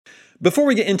Before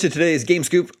we get into today's Game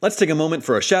Scoop, let's take a moment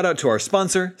for a shout out to our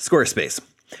sponsor, Squarespace.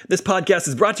 This podcast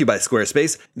is brought to you by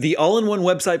Squarespace, the all-in-one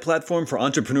website platform for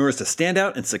entrepreneurs to stand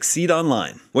out and succeed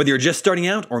online. Whether you're just starting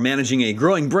out or managing a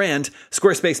growing brand,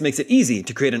 Squarespace makes it easy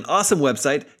to create an awesome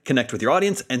website, connect with your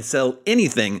audience, and sell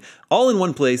anything, all in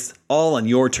one place, all on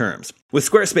your terms. With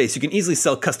Squarespace, you can easily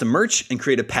sell custom merch and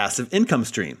create a passive income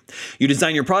stream. You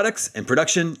design your products, and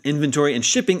production, inventory, and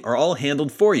shipping are all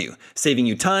handled for you, saving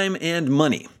you time and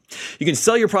money. You can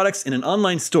sell your products in an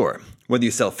online store. Whether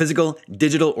you sell physical,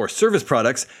 digital, or service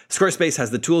products, Squarespace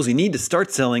has the tools you need to start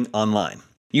selling online.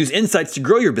 Use insights to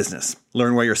grow your business,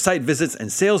 learn where your site visits and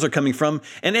sales are coming from,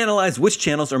 and analyze which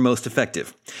channels are most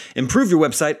effective. Improve your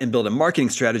website and build a marketing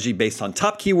strategy based on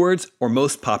top keywords or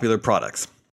most popular products.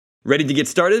 Ready to get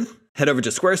started? Head over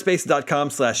to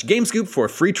squarespace.com/gamescoop for a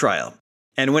free trial.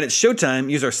 And when it's showtime,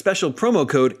 use our special promo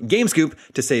code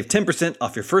GAMESCOOP to save 10%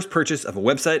 off your first purchase of a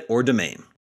website or domain.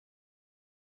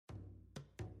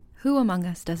 Who among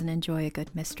us doesn't enjoy a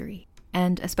good mystery?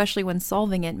 And especially when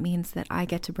solving it means that I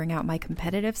get to bring out my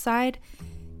competitive side,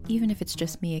 even if it's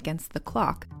just me against the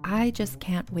clock. I just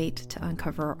can't wait to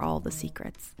uncover all the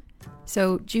secrets.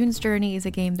 So June's Journey is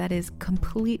a game that is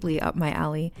completely up my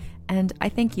alley, and I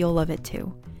think you'll love it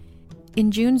too. In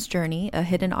June's Journey, a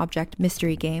hidden object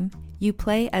mystery game, you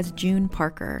play as June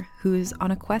Parker, who's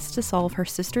on a quest to solve her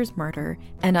sister's murder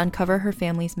and uncover her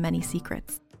family's many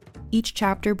secrets. Each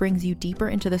chapter brings you deeper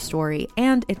into the story,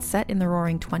 and it's set in the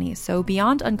Roaring '20s, so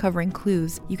beyond uncovering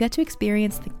clues, you get to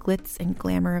experience the glitz and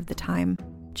glamour of the time.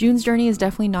 June's Journey is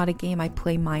definitely not a game I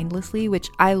play mindlessly, which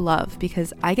I love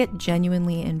because I get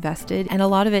genuinely invested, and a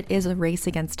lot of it is a race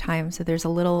against time, so there's a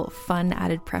little fun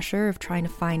added pressure of trying to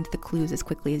find the clues as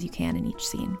quickly as you can in each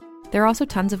scene. There are also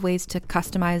tons of ways to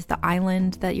customize the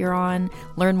island that you're on,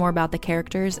 learn more about the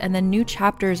characters, and then new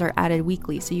chapters are added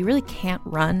weekly, so you really can't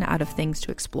run out of things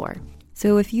to explore.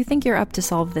 So if you think you're up to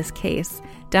solve this case,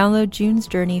 download June's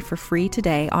Journey for free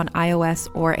today on iOS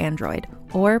or Android,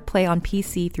 or play on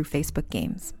PC through Facebook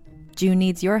Games. June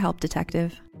needs your help,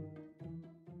 detective.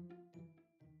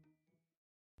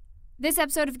 This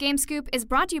episode of Game Scoop is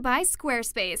brought to you by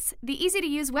Squarespace, the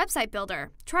easy-to-use website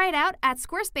builder. Try it out at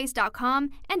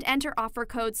squarespace.com and enter offer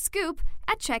code SCOOP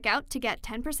at checkout to get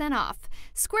 10% off.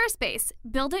 Squarespace,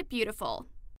 build it beautiful.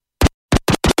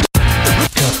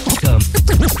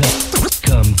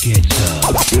 Come get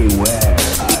some. Beware,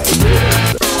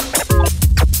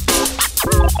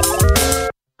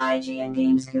 IGN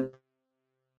Game Scoop.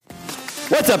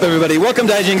 What's up, everybody? Welcome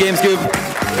to IGN Game Scoop.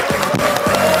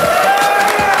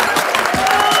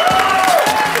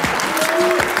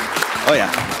 Oh,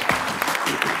 yeah.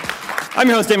 I'm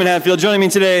your host, Damon Hatfield. Joining me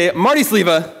today, Marty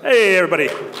Sleva. Hey, everybody.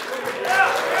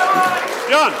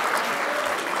 John.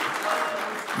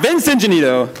 Vince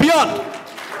Ingenito. Beyond.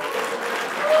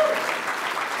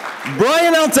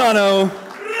 Brian Altano.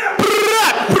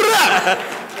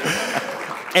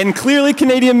 And clearly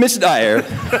Canadian Mitch Dyer.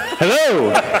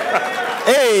 Hello.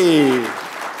 Hey.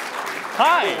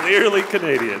 Hi. Clearly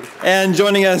Canadian. And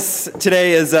joining us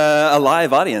today is a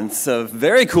live audience of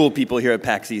very cool people here at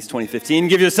PAX East 2015.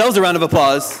 Give yourselves a round of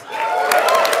applause.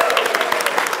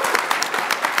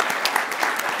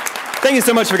 Thank you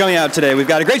so much for coming out today. We've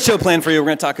got a great show planned for you.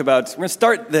 We're going to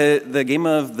start the game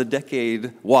of the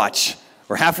decade watch.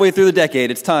 We're halfway through the decade.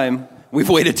 It's time. We've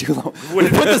waited too long. We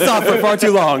put this off for far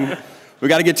too long. We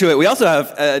got to get to it. We also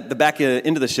have, at the back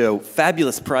end of the show,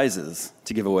 fabulous prizes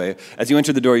to give away. As you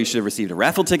enter the door, you should have received a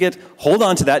raffle ticket. Hold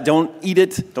on to that. Don't eat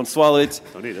it. Don't swallow it.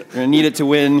 Don't eat it. You're going to need it to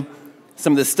win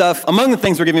some of this stuff. Among the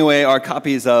things we're giving away are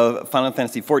copies of Final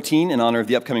Fantasy XIV in honor of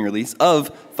the upcoming release of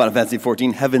Final Fantasy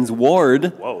XIV Heaven's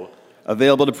Ward. Whoa.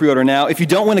 Available to pre-order now. If you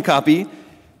don't win a copy,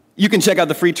 you can check out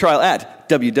the free trial at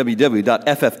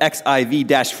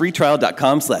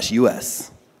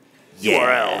www.ffxiv-freetrial.com/US.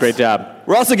 URL. Great job.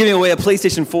 We're also giving away a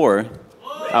PlayStation 4.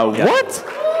 What? I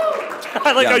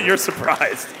like how you're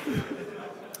surprised.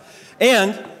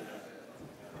 And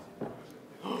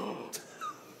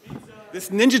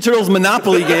this Ninja Turtles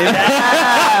Monopoly game.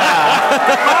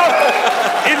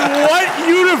 In what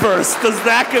universe does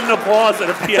that get an applause at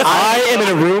a PS? I am in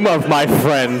a room of my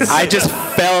friends. I just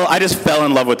fell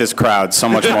in love with this crowd so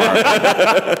much more.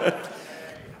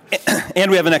 And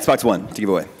we have an Xbox One to give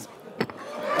away.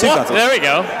 Two consoles. There we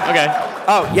go. Okay.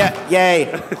 Oh, yeah, yay.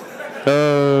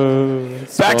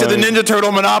 Back to the Ninja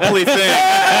Turtle Monopoly thing.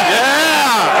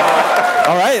 Yeah!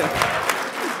 All right.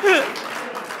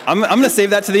 I'm going to save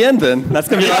that to the end then. That's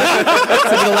going to be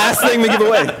the last thing we give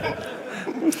away.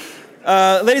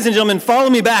 Ladies and gentlemen, follow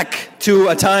me back to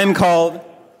a time called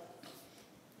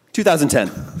 2010.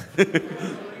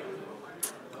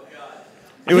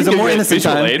 It was a more innocent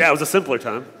time. Yeah, it was a simpler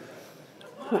time.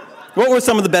 what were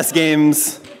some of the best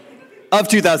games of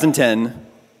 2010?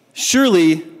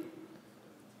 Surely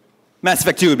Mass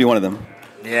Effect 2 would be one of them.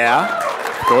 Yeah.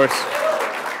 Of course.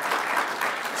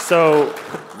 So,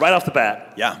 right off the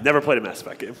bat, Yeah. never played a Mass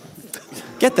Effect game.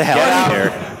 Get the hell out of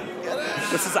here.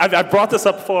 I've brought this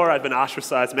up before. I've been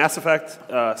ostracized. Mass Effect,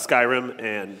 Skyrim,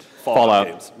 and Fallout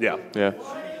games. Yeah. Yeah.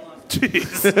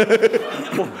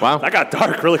 Jeez. Wow. That got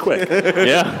dark really quick.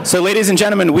 Yeah. So, ladies and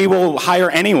gentlemen, we will hire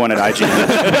anyone at IGN.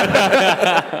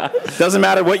 Doesn't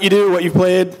matter what you do, what you've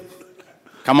played.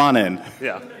 Come on in.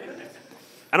 Yeah.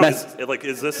 I don't know,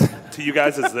 is this, to you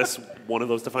guys, is this one of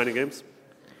those defining games?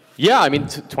 Yeah, I mean,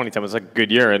 2010 was a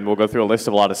good year, and we'll go through a list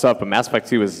of a lot of stuff, but Mass Effect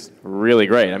 2 was really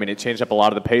great. I mean, it changed up a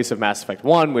lot of the pace of Mass Effect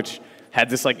 1, which had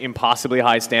this, like, impossibly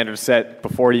high standard set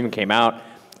before it even came out.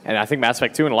 And I think Mass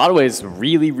Effect 2, in a lot of ways,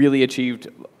 really, really achieved,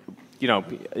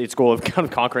 its goal of kind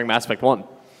of conquering Mass Effect 1.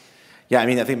 Yeah, I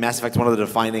mean, I think Mass Effect's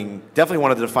definitely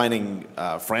one of the defining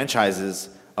franchises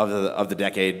of the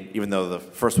decade, even though the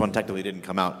first one technically didn't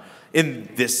come out in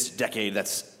this decade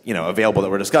that's, available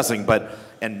that we're discussing.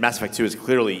 And Mass Effect 2 is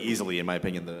clearly, easily, in my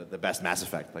opinion, the best Mass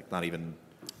Effect. Like, not even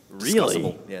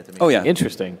discussable. Yeah, to me. Oh, yeah.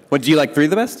 Interesting. What, do you like 3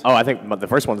 the best? Oh, I think the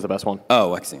first one's the best one.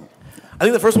 Oh, I see. I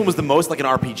think the first one was the most like an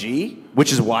RPG,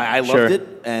 which is why I loved Sure.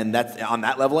 it. And that's on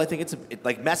that level, I think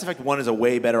like Mass Effect 1 is a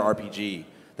way better RPG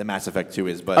than Mass Effect 2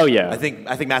 is. But Oh, yeah. I think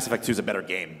Mass Effect 2 is a better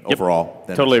game overall.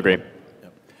 Than Totally agree.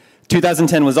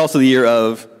 2010 was also the year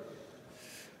of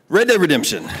Red Dead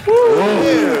Redemption.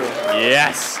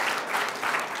 Yes.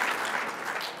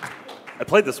 I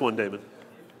played this one, Damon.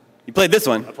 You played this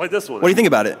one. I played this one. What do you think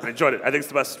about it? I enjoyed it. I think it's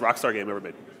the best Rockstar game ever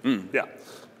made. Yeah.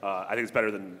 I think it's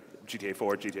better than GTA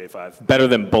 4, GTA 5. Better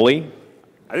than Bully?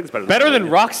 I think it's better than Better than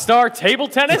Rockstar Table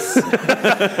Tennis?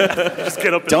 Just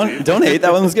get up and leave. Don't hate.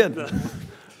 That one was good.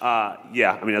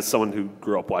 Yeah, I mean, as someone who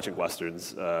grew up watching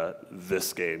Westerns,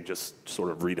 this game just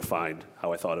sort of redefined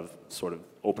how I thought of sort of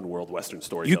open world Western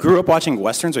stories. You grew up watching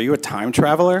Westerns? Are you a time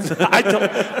traveler?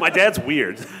 My dad's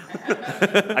weird.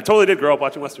 I totally did grow up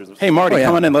watching Westerns. Hey, Marty, Oh, yeah.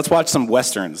 come on in. Let's watch some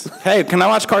Westerns. Hey, can I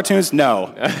watch cartoons?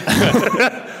 No.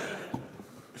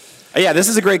 Yeah, this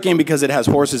is a great game because it has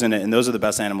horses in it, and those are the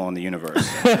best animal in the universe.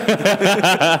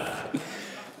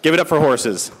 Give it up for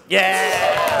horses.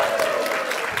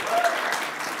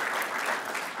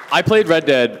 I played Red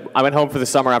Dead. I went home for the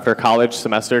summer after a college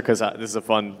semester because this is a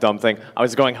fun, dumb thing. I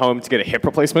was going home to get a hip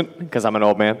replacement because I'm an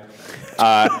old man.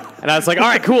 And I was like, all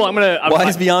right, cool.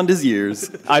 Wise beyond his years.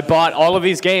 I bought all of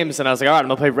these games, and I was like, all right, I'm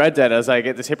going to play Red Dead as I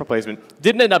get this hip replacement.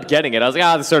 Didn't end up getting it. I was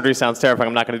like, the surgery sounds terrifying.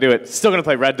 I'm not going to do it. Still going to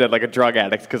play Red Dead like a drug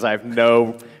addict because I have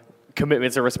no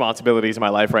commitments or responsibilities in my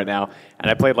life right now. And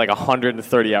I played like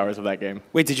 130 hours of that game.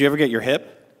 Wait, did you ever get your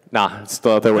hip? Nah, it's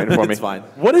still out there waiting for me. It's fine.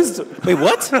 Wait,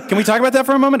 what? Can we talk about that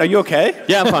for a moment? Are you okay?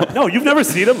 Yeah, I'm fine. No, you've never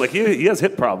seen him. Like he has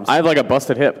hip problems. I have like a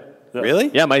busted hip. Really?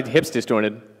 Yeah, my hip's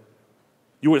disjointed.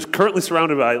 You were currently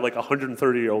surrounded by like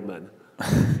 130-year-old men.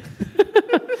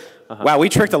 Wow, we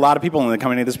tricked a lot of people into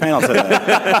coming to this panel today.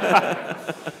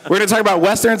 We're going to talk about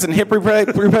Westerns and hip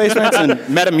replacements and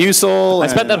Metamucil. I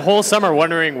spent that whole summer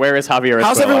wondering where is Javier.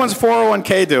 How's Escuela? everyone's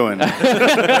 401k doing?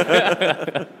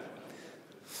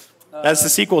 That's the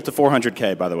sequel to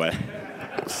 400k, by the way.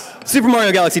 Super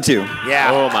Mario Galaxy 2.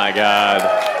 Yeah. Oh my god.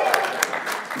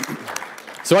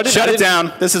 So I Shut it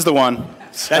down. This is the one.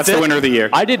 That's the winner of the year.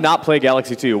 I did not play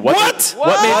Galaxy 2. What made this one?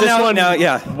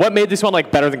 What made this one like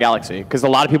better than Galaxy? Because a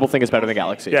lot of people think it's better than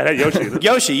Galaxy. Yeah, it had Yoshi in it.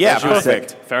 Yoshi, yeah,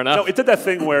 perfect. Fair enough. No, it did that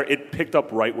thing where it picked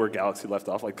up right where Galaxy left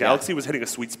off. Like Galaxy was hitting a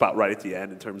sweet spot right at the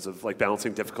end in terms of like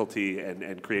balancing difficulty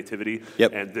and creativity.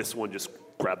 Yep. And this one just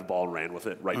grabbed the ball and ran with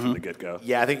it right from the get-go.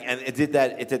 Yeah, I think, and it did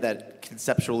that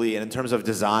conceptually, and in terms of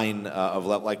design of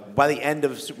level. Like by the end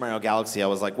of Super Mario Galaxy, I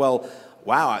was like, well,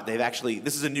 wow,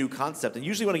 this is a new concept. And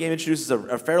usually when a game introduces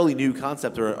a fairly new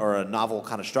concept or a novel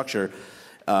kind of structure,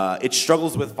 it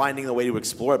struggles with finding a way to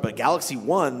explore it. But Galaxy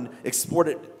 1 explored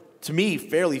it, to me,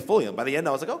 fairly fully. And by the end,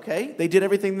 I was like, okay, they did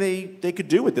everything they could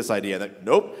do with this idea. Like,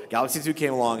 nope, Galaxy 2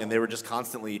 came along, and they were just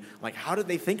constantly like, how did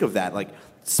they think of that? Like,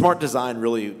 smart design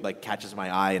really like catches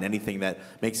my eye, and anything that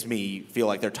makes me feel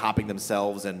like they're topping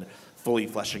themselves and fully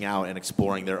fleshing out and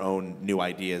exploring their own new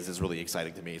ideas is really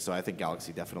exciting to me. So I think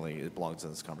Galaxy definitely belongs in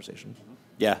this conversation.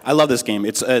 Yeah, I love this game.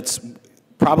 It's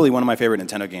probably one of my favorite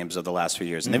Nintendo games of the last few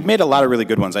years, and they've made a lot of really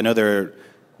good ones. I know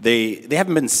they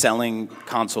haven't been selling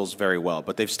consoles very well,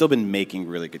 but they've still been making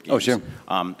really good games. Oh, sure.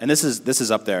 And this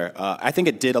is up there. I think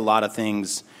it did a lot of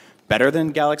things better than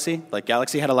Galaxy. Like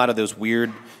Galaxy had a lot of those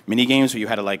weird mini games where you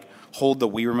had to like hold the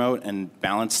Wii remote and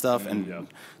balance stuff, and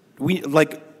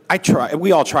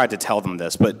we all tried to tell them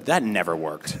this, but that never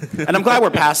worked. And I'm glad we're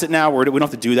past it now. We don't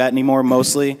have to do that anymore,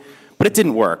 mostly. But it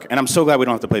didn't work, and I'm so glad we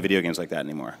don't have to play video games like that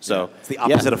anymore. So It's the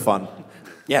opposite of fun.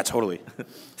 Yeah, totally.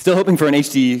 Still hoping for an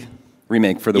HD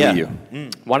remake for the Wii U.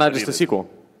 Why not just a sequel?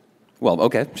 Well,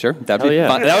 okay, sure. That'd be yeah.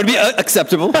 fine. That would be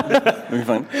acceptable. That'd be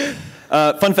fine.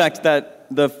 Fun fact that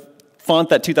the font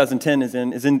that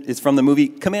 2010 is from the movie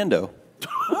Commando.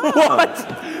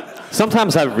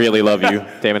 Sometimes I really love you,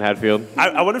 Damon Hadfield.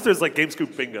 I wonder if there's like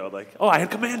GameScoop bingo. Like, oh, I had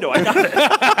Commando. I got it.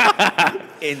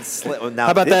 How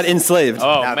about that Enslaved?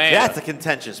 Oh, Now, man. that's a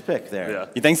contentious pick there. Yeah.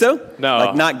 You think so? No.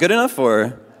 Like not good enough,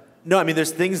 or? No, I mean,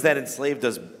 there's things that Enslaved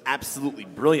does absolutely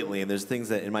brilliantly, and there's things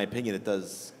that, in my opinion, it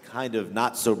does kind of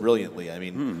not so brilliantly. I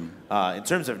mean, in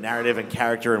terms of narrative and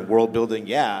character and world building,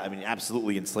 yeah, I mean,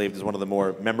 absolutely Enslaved is one of the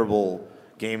more memorable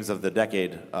games of the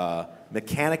decade.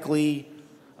 Mechanically,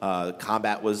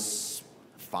 combat was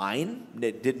fine.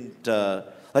 It didn't... to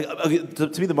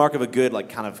me, the mark of a good like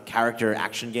kind of character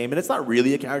action game, and it's not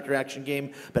really a character action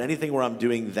game, but anything where I'm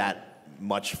doing that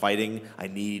much fighting, I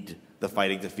need the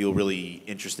fighting to feel really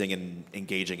interesting and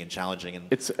engaging and challenging. And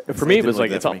It's for me, it was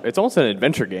like it's almost an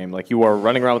adventure game. Like you are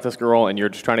running around with this girl, and you're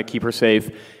just trying to keep her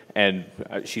safe, and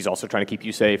she's also trying to keep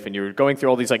you safe, and you're going through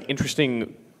all these like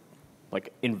interesting,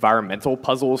 like environmental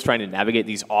puzzles, trying to navigate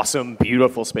these awesome,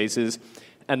 beautiful spaces.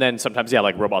 And then sometimes, yeah,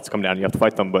 like robots come down and you have to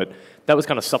fight them. But that was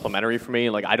kind of supplementary for me.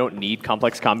 Like, I don't need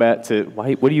complex combat to... What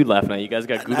are you laughing at? You guys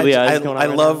got googly eyes going on? I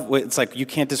right love... now? It's like you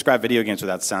can't describe video games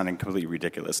without sounding completely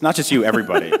ridiculous. Not just you,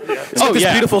 everybody. It's Oh, like this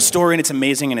yeah. beautiful story, and it's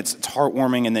amazing, and it's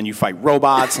heartwarming, and then you fight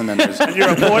robots, and then there's... And you're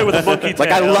a boy with a monkey tail.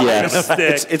 Like, I love and a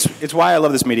it. stick. It's why I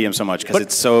love this medium so much, because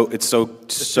it's so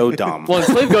dumb. Well,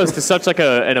 Enslaved goes to such like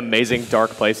an amazing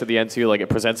dark place at the end, too. Like, it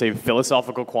presents a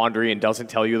philosophical quandary and doesn't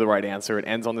tell you the right answer. It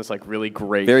ends on this, like, really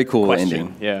great Very cool question.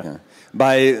 ending. Yeah.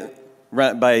 By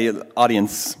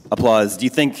audience applause, do you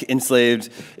think Enslaved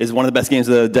is one of the best games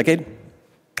of the decade?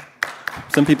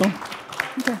 Some people?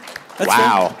 Okay. That's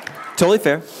Wow. fair. Totally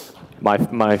fair.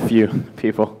 My few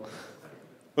people.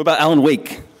 What about Alan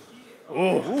Wake?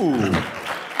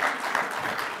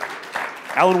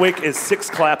 Alan Wake is 6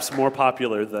 claps more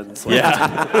popular than Slave.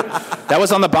 That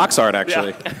was on the box art,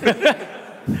 actually.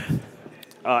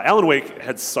 Alan Wake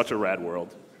had such a rad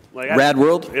world. Like, Rad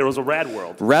world? It was a rad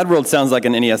world. Rad World sounds like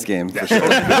an NES game. For sure.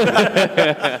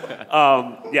 Yeah,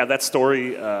 that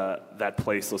story, that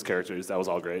place, those characters, that was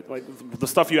all great. Like the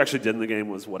stuff you actually did in the game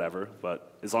was whatever,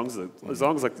 but as long as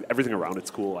like everything around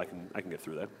it's cool, I can get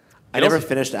through that. I never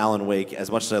finished Alan Wake as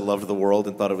much as I loved the world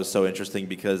and thought it was so interesting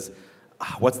because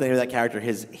what's the name of that character?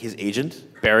 His agent?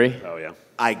 Barry? Oh yeah.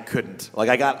 I couldn't.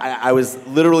 Like I was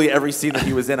literally every scene that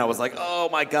he was in, I was like, oh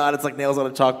my god, it's like nails on a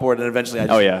chalkboard, and eventually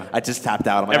I just tapped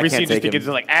out. I'm like, Every I can't scene just take begins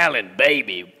him. with like, Alan,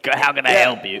 baby, how can I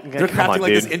help you? They're Come crafting on,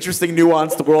 like dude. this interesting,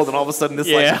 nuanced world, and all of a sudden this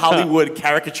like Yeah. Hollywood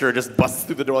caricature just busts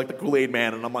through the door like the Kool-Aid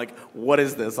Man, and I'm like, what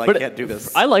is this? I can't do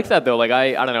this. I like that though. Like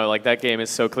I don't know. Like that game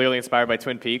is so clearly inspired by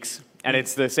Twin Peaks, and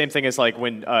it's the same thing as like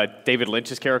when David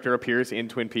Lynch's character appears in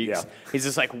Twin Peaks. Yeah. He's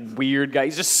this like weird guy.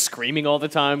 He's just screaming all the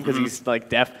time because he's like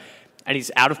deaf, and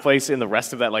he's out of place in the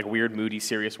rest of that like weird, moody,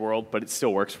 serious world. But it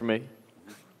still works for me.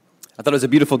 I thought it was a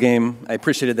beautiful game. I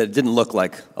appreciated that it didn't look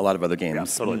like a lot of other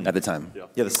games totally. at the time.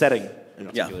 Yeah, the setting in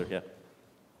particular. Yeah.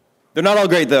 They're not all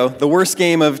great, though. The worst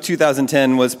game of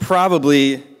 2010 was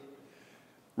probably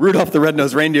Rudolph the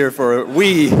Red-Nosed Reindeer for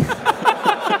Wii.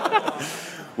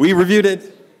 We reviewed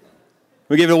it.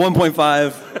 We gave it a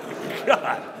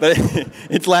 1.5. But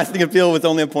its lasting appeal was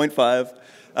only a 0.5.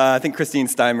 I think Christine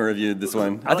Steimer reviewed this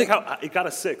one. I think how it got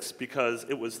a 6 because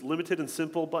it was limited and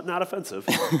simple, but not offensive.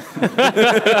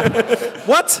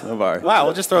 What? Wow,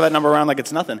 we'll just throw that number around like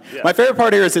it's nothing. Yeah. My favorite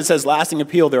part here is it says lasting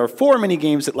appeal. There are 4 mini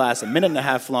games that last a minute and a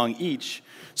half long each.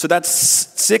 So that's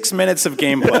 6 minutes of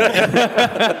gameplay.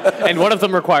 And one of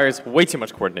them requires way too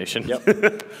much coordination.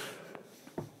 Yep.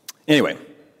 Anyway,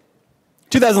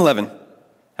 2011.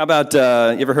 How about,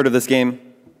 you ever heard of this game?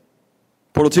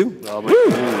 Portal 2? Oh my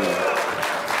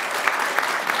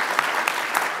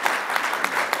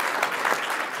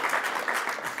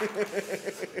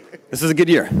This is a good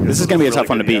year. This is going to be a tough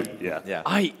one to beat. Yeah.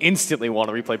 I instantly want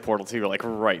to replay Portal 2 like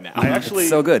right now. I actually,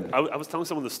 so good. I was telling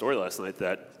someone the story last night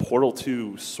that Portal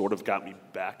 2 sort of got me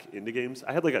back into games.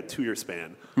 I had like a 2-year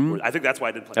span. Where I think that's why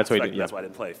I didn't play. That's why you Mass Effect, did, yeah. That's why I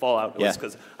didn't play Fallout. It Yeah. was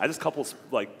because I just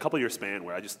couple year span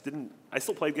where I just didn't. I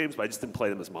still played games, but I just didn't play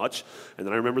them as much. And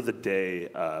then I remember the day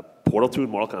Portal 2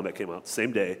 and Mortal Kombat came out.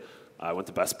 Same day, I went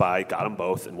to Best Buy, got them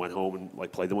both, and went home and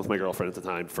like played them with my girlfriend at the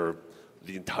time for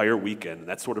the entire weekend, and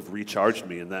that sort of recharged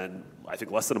me. And then I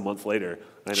think less than a month later,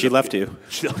 She left you.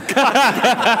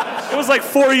 It was like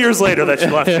 4 years later that she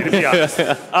left me, to be honest.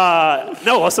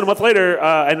 No, less than a month later,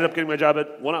 I ended up getting my job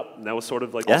at 1UP, and that was sort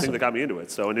of like the thing that got me into it.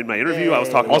 So, and in my interview, I was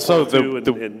talking about Also, Portal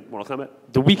 2 in Mortal Kombat.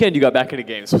 The weekend you got back into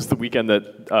games was the weekend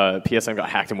that PSN got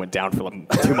hacked and went down for like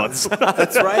 2 months.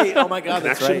 That's right. Oh my God,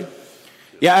 that's right.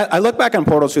 Yeah, I look back on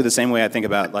Portal 2 the same way I think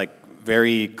about like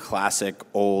very classic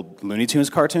old Looney Tunes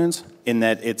cartoons, in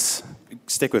that it's,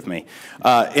 stick with me,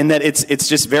 in that it's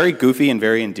just very goofy and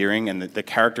very endearing, and the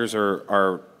characters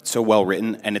are so well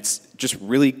written, and it's just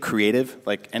really creative.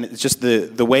 Like, and it's just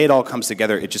the way it all comes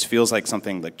together. It just feels like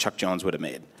something like Chuck Jones would have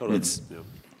made. Totally.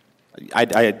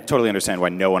 I totally understand why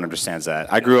no one understands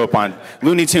that. I grew up on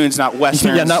Looney Tunes, not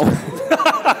Westerns. Yeah, not.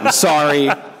 I'm sorry.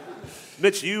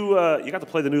 Mitch, you got to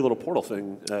play the new little Portal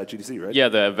thing at GDC, right? Yeah,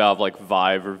 the Valve like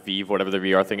Vive or Vive, whatever the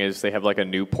VR thing is, they have like a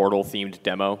new Portal themed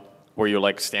demo where you're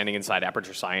like standing inside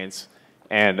Aperture Science,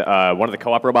 and one of the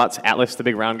co-op robots, Atlas, the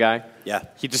big round guy, Yeah.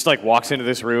 he just like walks into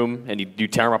this room and you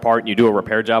tear him apart and you do a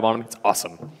repair job on him. It's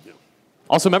awesome. Yeah.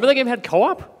 Also, remember that game had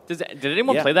co-op? Did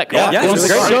anyone play that co-op? Yeah, it was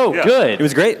great. so good. It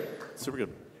was great. Super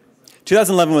good.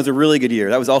 2011 was a really good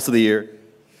year. That was also the year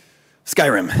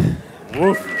Skyrim.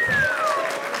 Woof.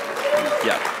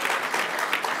 Yeah.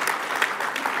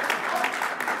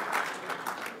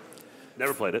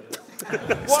 Never played it.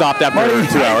 Stopped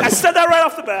after 2 hours. I said that right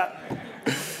off the bat.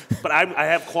 But I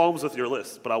have qualms with your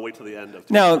list, but I'll wait till the end of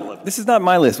 2011. Now, this is not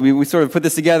my list. We sort of put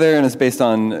this together, and it's based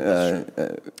on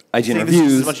IGN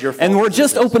reviews. as much your fault And we're as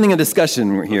just it is. opening a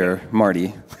discussion here,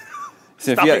 Marty.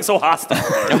 So Stop being so hostile.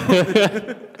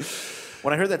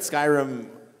 When I heard that Skyrim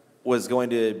was going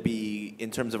to be,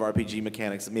 in terms of RPG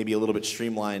mechanics, maybe a little bit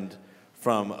streamlined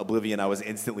from Oblivion, I was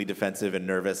instantly defensive and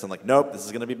nervous. I'm like, nope, this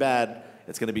is going to be bad.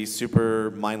 It's going to be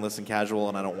super mindless and casual,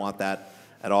 and I don't want that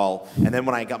at all. And then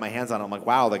when I got my hands on it, I'm like,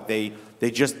 wow, like they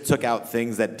just took out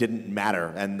things that didn't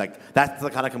matter. And like that's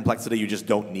the kind of complexity you just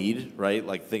don't need, right?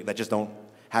 Like that just don't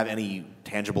have any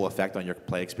tangible effect on your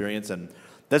play experience. And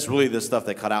that's really the stuff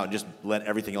they cut out and just let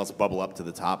everything else bubble up to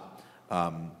the top.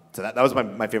 So that was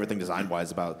my favorite thing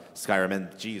design-wise about Skyrim.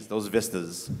 And geez, those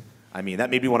vistas, I mean, that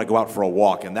made me want to go out for a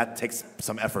walk, and that takes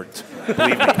some effort,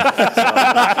 believe me.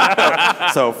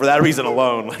 So for that reason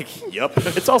alone, like, yep.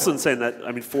 It's also insane that,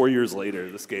 I mean, 4 years later,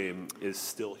 this game is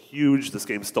still huge. This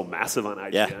game is still massive on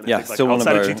IGN. Yeah. I think, Yeah, like, still one of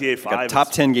outside our GTA 5, like a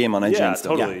top 10 game on IGN yeah,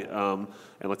 still. totally.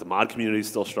 And like the mod community is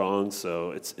still strong,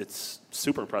 so it's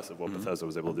super impressive what Bethesda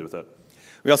was able to do with that.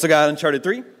 We also got Uncharted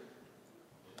 3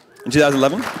 in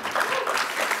 2011.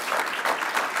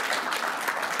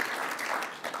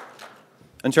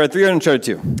 Uncharted 3 or Uncharted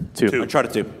 2? 2.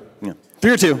 Uncharted 2. Yeah.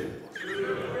 3 or 2?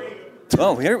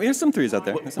 Oh, here's some threes out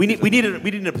there. We need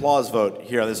an applause vote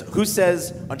here on this. Who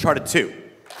says Uncharted 2?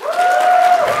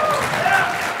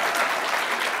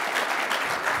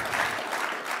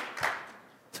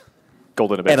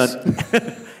 Golden Abyss.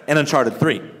 And Uncharted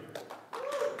 3.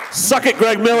 Suck it,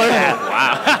 Greg Miller.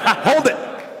 Hold it.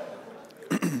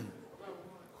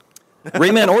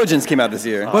 Rayman Origins came out this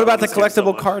year. What about the this game's so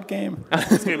collectible much. card game?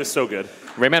 This game is so good.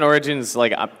 Rayman Origins,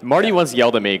 like Marty once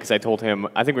yelled at me because I told him,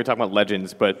 I think we were talking about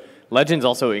Legends, but Legends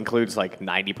also includes like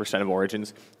 90% of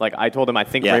Origins. Like I told him I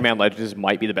think Yeah. Rayman Legends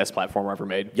might be the best platformer ever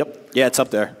made. Yep. Yeah, it's up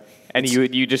there. And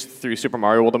you just threw Super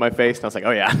Mario World in my face, and I was like,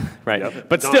 oh yeah, right. Yep.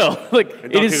 But still, like And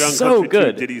it Donkey is Kong so Country 2,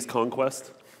 good. Diddy's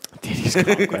Conquest. Diddy's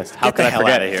Conquest. How Get could the I hell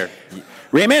forget out of here.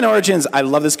 Rayman Origins, I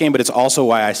love this game, but it's also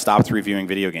why I stopped reviewing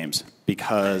video games,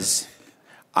 because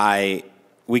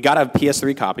we got a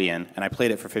PS3 copy in, and I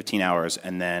played it for 15 hours,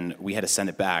 and then we had to send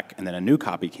it back, and then a new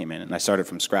copy came in, and I started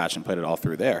from scratch and played it all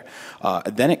through there.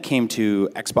 Then it came to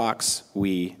Xbox,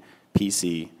 Wii,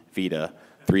 PC, Vita,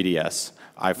 3DS,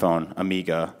 iPhone,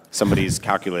 Amiga, somebody's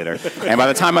calculator. And by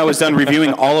the time I was done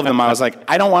reviewing all of them, I was like,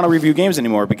 I don't want to review games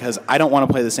anymore because I don't want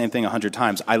to play the same thing 100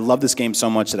 times. I love this game so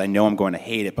much that I know I'm going to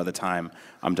hate it by the time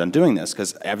I'm done doing this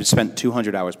because I've spent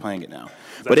 200 hours playing it now.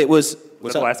 But it was...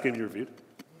 Was that the last game you reviewed?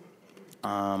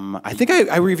 I think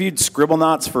I reviewed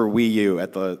Scribblenauts for Wii U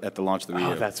at the launch of the Wii U.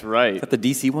 Oh, that's right. Is that the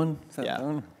DC one? Is that Yeah.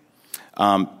 that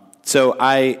one? So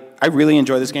I really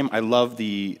enjoy this game. I love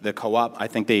the co-op. I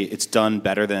think it's done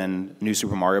better than New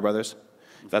Super Mario Brothers.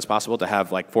 If that's possible, to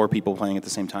have like 4 people playing at the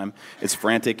same time. It's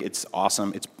frantic. It's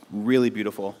awesome. It's really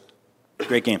beautiful.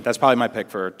 Great game. That's probably my pick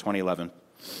for 2011.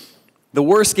 The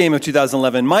worst game of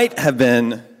 2011 might have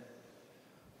been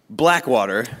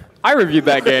Blackwater. I reviewed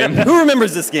that game. Who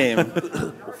remembers this game?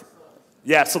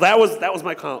 Yeah, so that was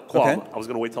my qualm. Okay. I was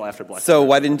going to wait till after Black. So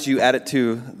why didn't you add it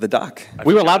to the doc?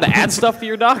 We were allowed to add stuff to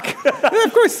your doc? Yeah,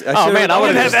 of course. Oh, man, I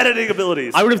would have editing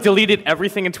abilities. I would have deleted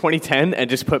everything in 2010 and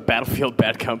just put Battlefield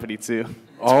Bad Company 2.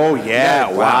 Oh,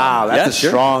 yeah. Wow. That's a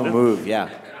sure. strong move. Yeah.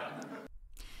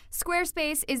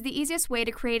 Squarespace is the easiest way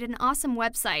to create an awesome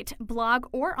website, blog,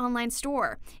 or online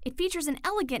store. It features an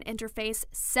elegant interface,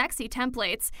 sexy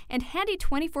templates, and handy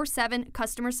 24/7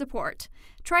 customer support.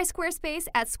 Try Squarespace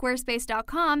at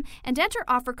squarespace.com and enter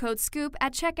offer code SCOOP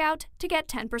at checkout to get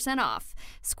 10% off.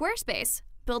 Squarespace.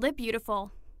 Build it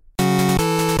beautiful.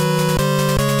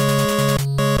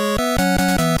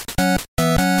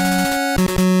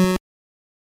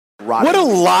 What a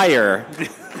liar.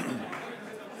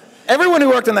 Everyone who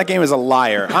worked on that game is a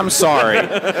liar. I'm sorry.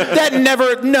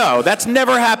 That's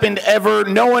never happened ever.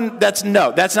 That's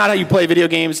not how you play video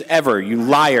games ever, you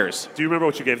liars. Do you remember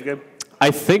what you gave the game?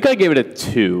 I think I gave it a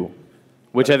 2,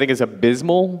 which I think is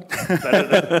abysmal.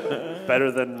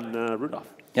 Better than Rudolph.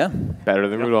 Yeah. Better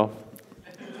than Rudolph.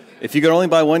 If you could only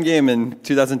buy one game in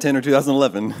 2010 or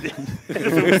 2011.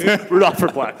 Rudolph or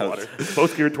Blackwater.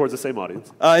 Both geared towards the same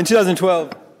audience. In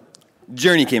 2012,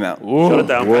 Journey came out. Shut it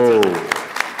down. Whoa. That's it.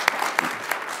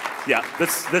 Yeah,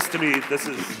 this to me, this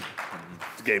is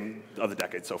the game of the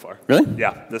decade so far. Really?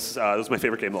 Yeah, this was my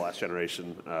favorite game of the last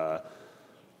generation.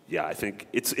 Yeah, I think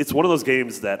it's one of those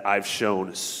games that I've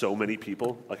shown so many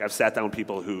people. Like, I've sat down with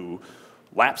people who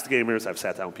lapsed gamers. I've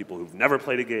sat down with people who've never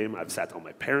played a game. I've sat down with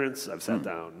my parents. I've sat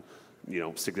down,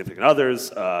 significant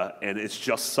others. And it's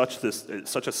just such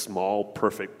a small,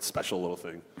 perfect, special little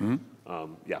thing.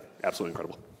 Yeah, absolutely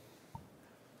incredible.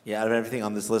 Yeah, out of everything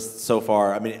on this list so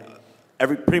far, I mean,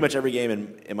 pretty much every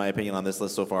game, in my opinion, on this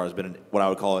list so far has been what I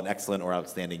would call an excellent or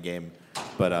outstanding game.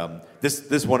 But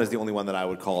this one is the only one that I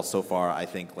would call so far, I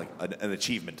think, like an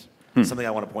achievement. Something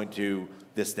I want to point to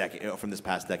this decade, from this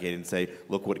past decade, and say,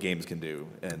 look what games can do.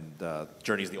 And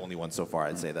Journey is the only one so far,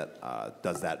 I'd say, that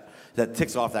does that. That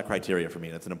ticks off that criteria for me,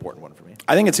 and it's an important one for me.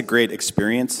 I think it's a great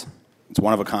experience. It's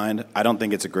one of a kind. I don't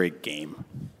think it's a great game.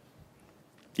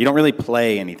 You don't really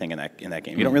play anything in that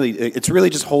game. You don't really. It's really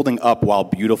just holding up while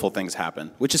beautiful things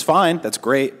happen, which is fine. That's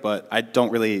great, but I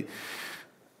don't really.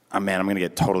 Oh man, I'm gonna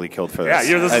get totally killed for this.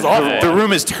 Yeah, this is awful. The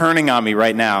room is turning on me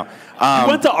right now. You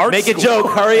went to art school. Make a joke.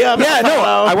 Hurry up. Yeah, no,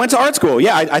 I went to art school.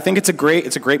 Yeah, I think it's a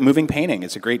great moving painting.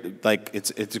 It's a great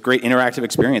it's a great interactive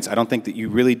experience. I don't think that you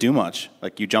really do much.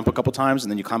 Like, you jump a couple times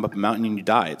and then you climb up a mountain and you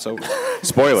die. It's over.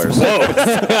 Spoilers.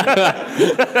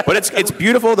 But it's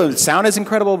beautiful. The sound is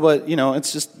incredible, but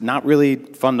it's just not really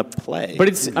fun to play.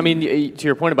 But to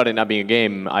your point about it not being a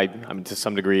game, I mean, to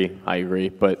some degree, I agree.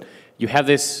 But you have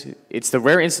this, it's the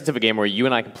rare instance of a game where you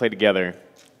and I can play together,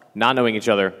 not knowing each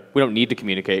other. We don't need to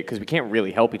communicate because we can't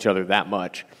really help each other that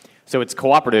much. So it's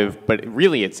cooperative, but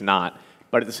really it's not.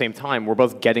 But at the same time, we're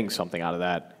both getting something out of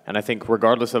that. And I think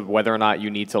regardless of whether or not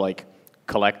you need to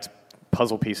collect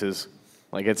puzzle pieces,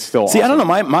 it's still See, awesome. I don't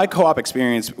know. My co-op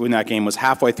experience in that game was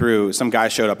halfway through, some guy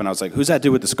showed up and I was like, who's that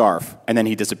dude with the scarf? And then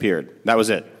he disappeared. That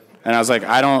was it. And I was like, do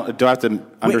I have to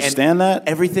understand that?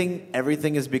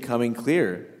 Everything is becoming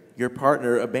clear. Your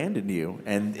partner abandoned you,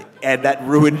 and that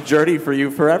ruined Journey for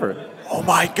you forever. Oh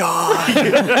my God.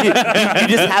 you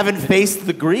just haven't faced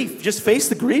the grief. Just face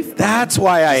the grief. That's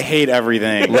why I hate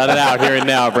everything. Let it out here and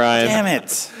now, Brian. Damn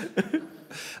it.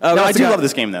 No, I do love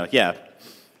this game, though. Yeah.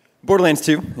 Borderlands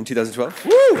 2 in 2012.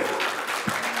 Woo!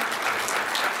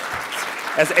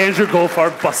 As Andrew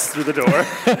Goldfarb busts through the door.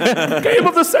 Game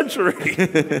of the century.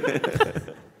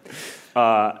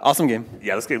 Awesome game.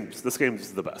 Yeah, this game's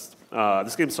the best.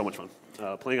 This game's so much fun.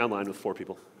 Playing online with 4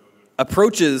 people.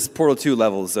 Approaches Portal 2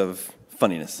 levels of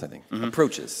funniness, I think.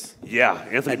 Approaches. Yeah,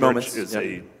 Anthony Birch is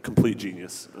a complete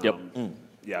genius. Yep.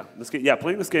 Yeah,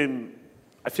 playing this game,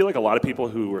 I feel like a lot of people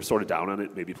who were sort of down on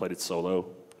it maybe played it solo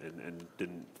and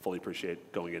didn't fully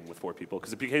appreciate going in with 4 people,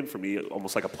 because it became, for me,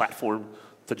 almost like a platform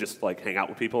to just hang out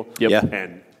with people. Yep. Yeah.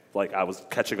 And I was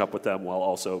catching up with them while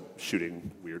also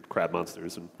shooting weird crab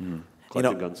monsters and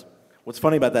collecting guns. What's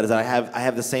funny about that is I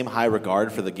have the same high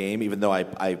regard for the game, even though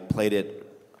I played it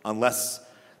unless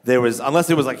it was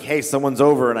like, hey, someone's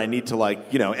over and I need to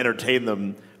entertain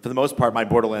them. For the most part, my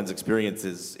Borderlands experience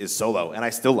is solo, and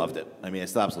I still loved it. I mean, I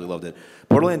still absolutely loved it.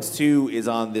 Borderlands 2 is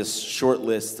on this short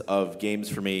list of games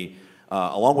for me,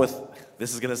 along with,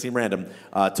 this is going to seem random,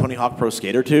 Tony Hawk Pro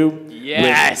Skater 2.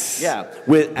 Yes!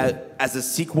 As a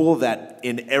sequel that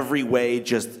in every way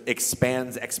just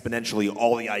expands exponentially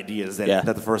all the ideas that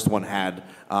the first one had,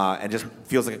 and just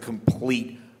feels like a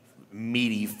complete,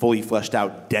 meaty, fully fleshed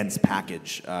out, dense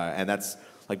package. And that's,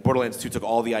 Borderlands 2 took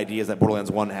all the ideas that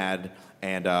Borderlands 1 had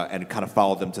and kind of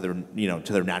followed them to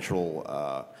their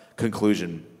natural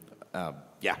conclusion.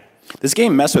 Yeah. This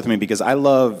game messed with me because I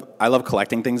love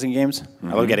collecting things in games.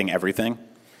 I love getting everything,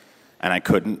 and I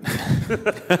couldn't.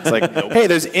 It's like, hey,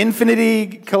 there's infinity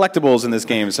collectibles in this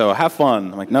game, so have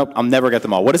fun. I'm like, nope, I'll never get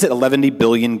them all. What is it? 11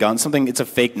 billion guns? Something? It's a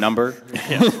fake number.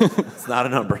 It's not a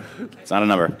number. It's not a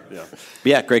number. Yeah. But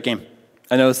yeah, great game.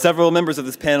 I know several members of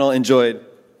this panel enjoyed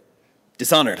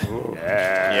Dishonored.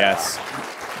 Yes.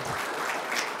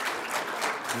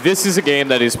 This is a game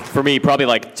that is, for me, probably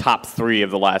like top 3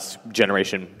 of the last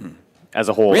generation as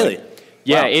a whole. Really? Like,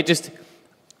 yeah, Wow. it just...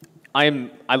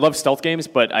 I love stealth games,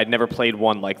 but I'd never played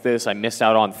one like this. I missed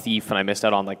out on Thief, and I missed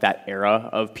out on like that era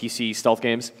of PC stealth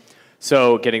games.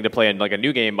 So getting to play in like a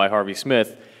new game by Harvey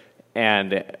Smith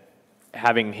and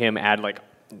having him add like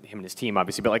him and his team,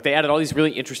 obviously, but like they added all these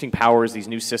really interesting powers, these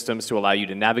new systems to allow you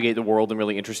to navigate the world in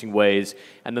really interesting ways,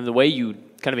 and then the way you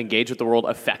kind of engage with the world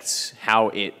affects how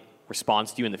it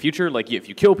responds to you in the future. Like if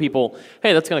you kill people,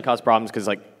 hey, that's going to cause problems because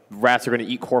like rats are going to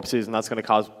eat corpses, and that's going to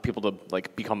cause people to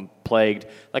like become plagued.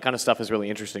 That kind of stuff is really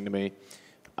interesting to me.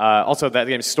 Also, that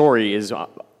game's story is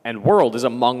and world is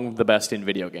among the best in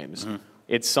video games. Mm-hmm.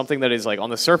 It's something that is like on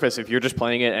the surface, if you're just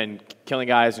playing it and killing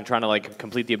guys and trying to like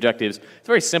complete the objectives, it's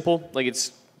very simple. Like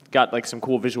it's got like some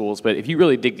cool visuals, but if you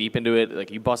really dig deep into it, like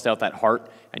you bust out that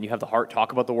heart and you have the heart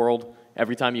talk about the world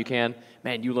every time you can,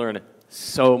 man, you learn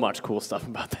so much cool stuff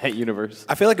about that universe.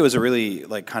 I feel like it was a really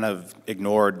like kind of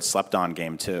ignored, slept-on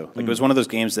game too. Like it was one of those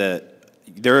games that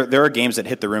there are games that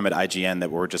hit the room at IGN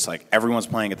that were just like everyone's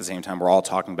playing at the same time. We're all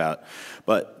talking about,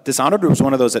 but Dishonored was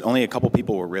one of those that only a couple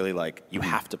people were really like, you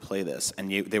have to play this, and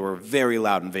they were very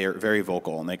loud and very, very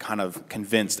vocal, and they kind of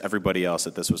convinced everybody else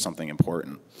that this was something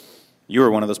important. You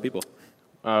were one of those people.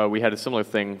 We had a similar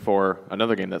thing for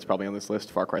another game that's probably on this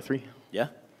list, Far Cry 3. Yeah.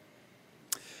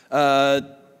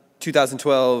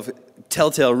 2012,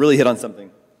 Telltale really hit on something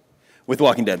with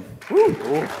Walking Dead.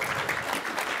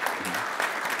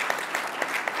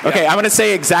 Okay, I'm going to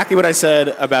say exactly what I said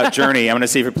about Journey. I'm going to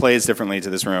see if it plays differently to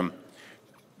this room.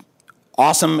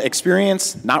 Awesome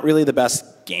experience, not really the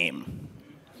best game.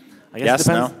 I guess Yes, it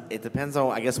depends, no? It depends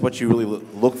on, I guess, what you really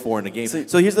look for in a game.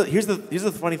 So here's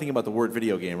the funny thing about the word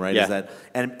video game, right? Yeah. Is that,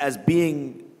 and as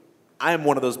being, I am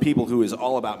one of those people who is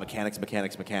all about mechanics.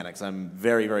 I'm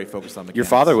very, very focused on mechanics. Your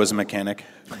father was a mechanic.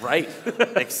 Right,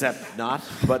 except not,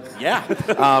 but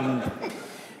yeah.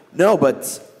 No,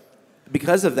 but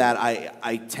because of that,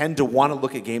 I tend to want to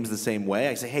look at games the same way.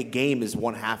 I say, hey, game is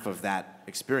one half of that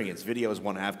experience. Video is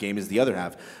one half, game is the other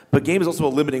half. But game is also a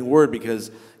limiting word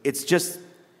because it's just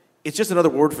another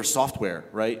word for software,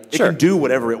 right? Sure. It can do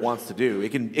whatever it wants to do.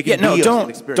 It can Yeah, no, be an don't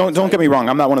experience. get me wrong.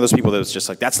 I'm not one of those people that's just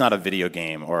like, that's not a video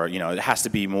game, or it has to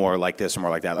be more like this or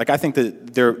more like that. Like I think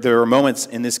that there are moments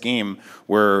in this game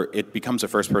where it becomes a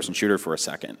first-person shooter for a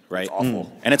second, right? It's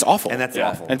awful. And it's awful. And that's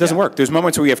awful. And it doesn't work. There's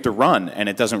moments where you have to run, and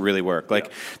it doesn't really work.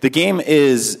 Like the game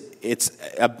is. It's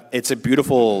a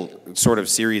beautiful sort of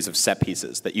series of set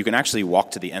pieces that you can actually walk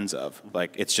to the ends of.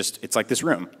 Like it's like this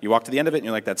room. You walk to the end of it, and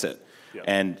you're like, that's it. Yeah.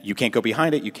 And you can't go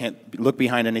behind it. You can't look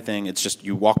behind anything. It's just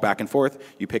you walk back and forth.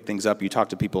 You pick things up. You talk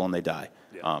to people, and they die.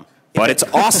 Yeah. But it's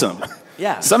awesome.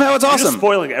 Yeah. Somehow it's You're awesome. just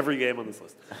spoiling every game on this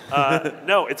list.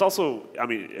 No, it's also, I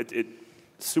mean, it's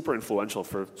super influential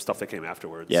for stuff that came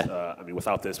afterwards. Yeah. I mean,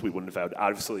 without this, we wouldn't have had,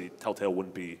 obviously, Telltale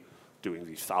wouldn't be doing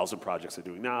these 1,000 projects they're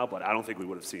doing now, but I don't think we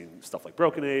would have seen stuff like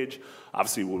Broken Age.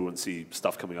 Obviously, we wouldn't see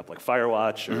stuff coming up like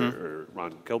Firewatch or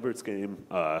Ron Gilbert's game.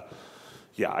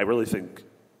 Yeah, I really think,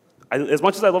 as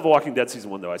much as I love The Walking Dead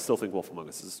Season 1, though, I still think Wolf Among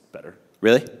Us is better.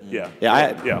 Really? Yeah.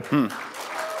 Yeah.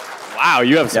 Wow,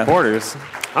 you have supporters.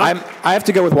 I have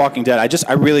to go with Walking Dead. I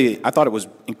thought it was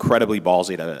incredibly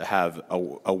ballsy to have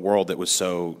a world that was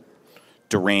so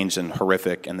deranged and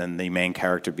horrific, and then the main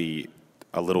character be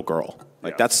a little girl.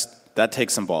 Like that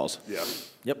takes some balls. Yeah.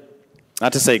 Yep.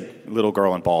 Not to say little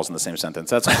girl and balls in the same sentence.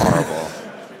 That's horrible.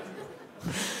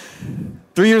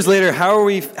 3 years later, how are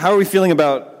we feeling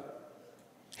about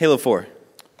Halo 4?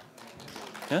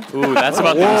 Ooh, that's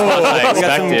about the response I We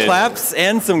got some expected. claps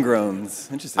and some groans.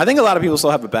 Interesting. I think a lot of people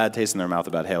still have a bad taste in their mouth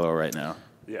about Halo right now.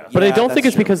 Yeah. But I Yeah, don't think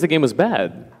that's it's because the game was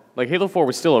bad. Like Halo 4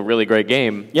 was still a really great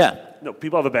game. Yeah. No,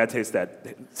 people have a bad taste that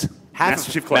Half Master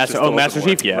of- Chief Collection is still Master open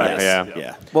Chief, world. yeah, Right.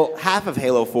 yeah. Well, half of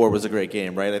Halo 4 was a great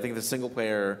game, right? I think the single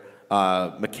player,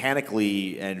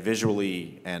 mechanically and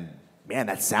visually, and man,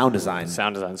 that sound design.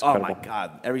 Sound design's Oh incredible. my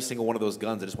god! Every single one of those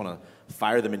guns, I just want to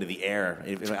fire them into the air.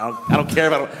 I don't care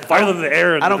about Fire them in the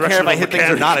air in I the don't care direction if I of hit things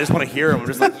or mechanics. not. I just want to hear them. I'm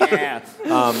just like, yeah.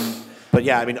 But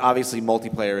yeah, I mean, obviously,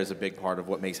 multiplayer is a big part of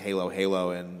what makes Halo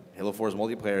Halo, and Halo 4's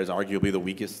multiplayer is arguably the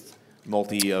weakest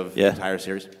multi of the entire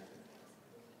series.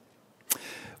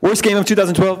 Worst game of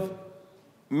 2012?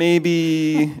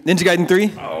 maybe Ninja Gaiden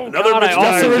 3? Oh, Another God, I Ninja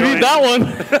also Gaiden reviewed joint.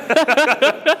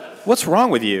 that one. What's wrong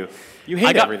with you? You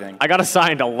hate everything. I got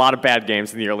assigned a lot of bad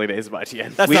games in the early days of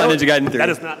IGN. That's not Ninja Gaiden 3. That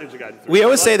is not Ninja Gaiden 3. We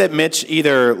always say that Mitch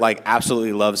either like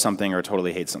absolutely loves something or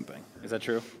totally hates something. Is that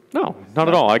true? No, not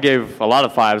at all. I gave a lot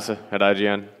of 5s at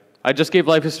IGN. I just gave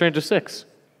Life is Strange a 6.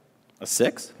 A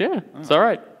 6? Yeah, it's all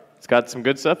right. It's got some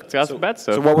good stuff. It's got some bad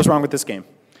stuff. So what was wrong with this game?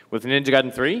 With Ninja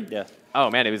Gaiden 3? Yeah. Oh,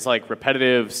 man, it was like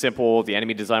repetitive, simple. The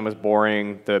enemy design was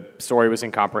boring. The story was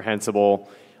incomprehensible.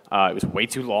 It was way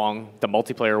too long. The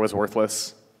multiplayer was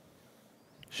worthless.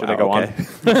 Should I go on?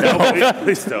 No,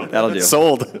 please don't. That'll do.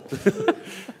 Sold.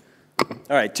 All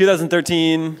right,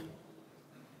 2013.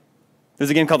 There's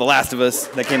a game called The Last of Us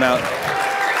that came out.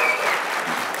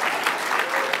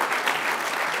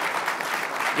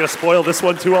 You gonna spoil this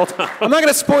one too all time? I'm not going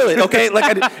to spoil it, okay?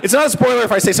 It's not a spoiler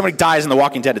if I say somebody dies in The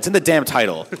Walking Dead. It's in the damn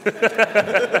title.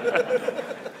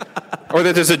 Or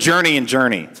that there's a journey in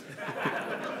Journey.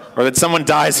 Or that someone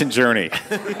dies in Journey.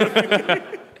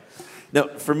 No,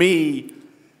 for me,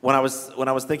 when I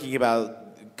was thinking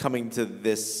about coming to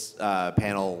this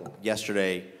panel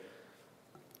yesterday,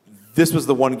 this was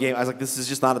the one game I was like, this is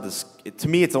just not to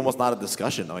me, it's almost not a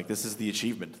discussion. I'm like, this is the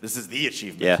achievement. This is the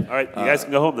achievement. Yeah. All right, you guys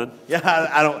can go home then. Yeah,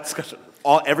 I don't discussion.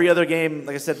 Every other game,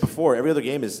 like I said before, every other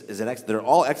game is they're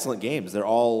all excellent games. They're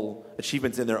all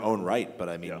achievements in their own right. But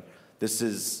I mean, this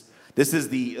is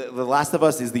the Last of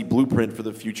Us is the blueprint for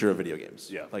the future of video games.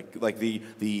 Yeah. Like the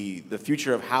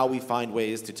future of how we find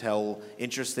ways to tell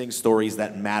interesting stories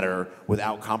that matter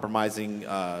without compromising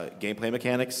gameplay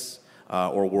mechanics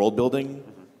or world building.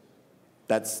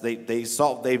 They've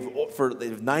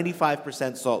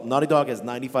 95% solved. Naughty Dog has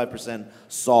 95%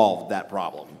 solved that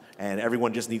problem, and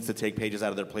everyone just needs to take pages out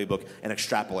of their playbook and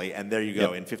extrapolate. And there you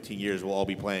go. Yep. In 15 years, we'll all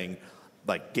be playing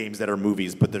like games that are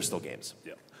movies, but they're still games.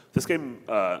 Yeah. This game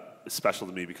is special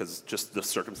to me because just the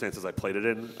circumstances I played it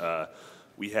in.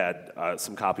 We had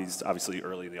some copies, obviously,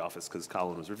 early in the office because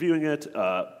Colin was reviewing it.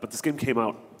 But this game came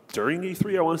out during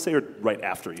E3, I want to say, or right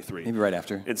after E3. Maybe right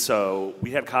after. And so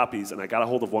we had copies, and I got a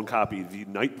hold of one copy the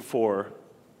night before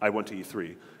I went to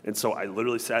E3. And so I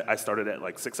literally I started at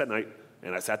like 6 at night,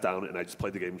 and I sat down, and I just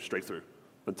played the game straight through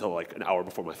until like an hour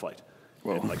before my flight.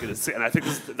 And, and I think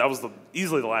that was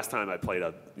easily the last time I played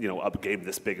a game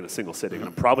this big in a single sitting. And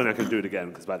I'm probably not going to do it again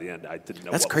because by the end I didn't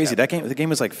know. That's what crazy. The game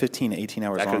was like 15 to 18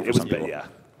 hours long. It was big, yeah.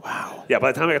 Wow. Yeah.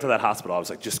 By the time I got to that hospital, I was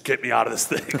like, just get me out of this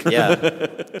thing.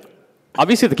 Yeah.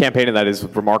 Obviously, the campaign in that is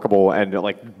remarkable and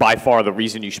like by far the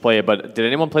reason you should play it. But did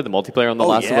anyone play the multiplayer on The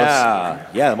Last of Us?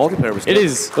 Yeah, the multiplayer was good. It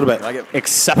is a little bit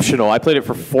exceptional. I played it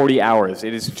for 40 hours.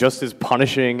 It is just as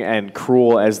punishing and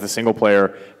cruel as the single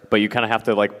player, but you kind of have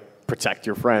to like protect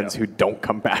your friends who don't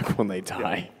come back when they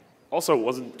die. Yeah. Also, it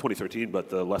wasn't 2013, but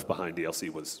the Left Behind DLC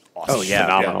was awesome. Oh, yeah.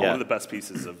 Phenomenal. One of the best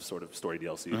pieces of sort of story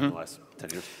DLC in the last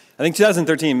 10 years. I think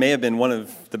 2013 may have been one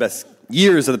of the best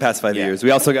years of the past 5 years.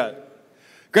 We also got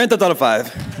Grand Theft Auto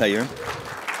 5 that year.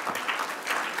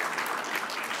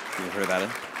 You heard about it?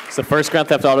 It's the first Grand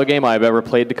Theft Auto game I've ever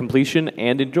played to completion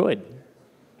and enjoyed.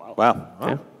 Wow.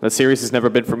 Yeah. That series has never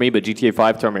been for me, but GTA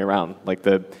 5 turned me around. Like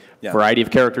the variety of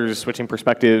characters, switching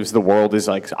perspectives, the world is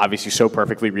like obviously so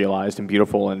perfectly realized and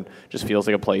beautiful and just feels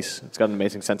like a place. It's got an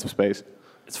amazing sense of space.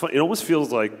 It's fun. It almost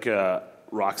feels like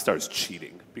Rockstar's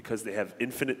cheating because they have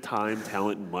infinite time,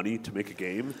 talent, and money to make a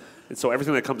game. And so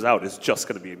everything that comes out is just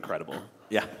going to be incredible.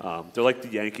 Yeah. They're like the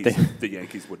Yankees. The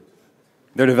Yankees would.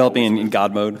 They're developing in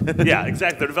God mode. Yeah,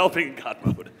 exactly. They're developing in God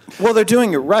mode. Well, they're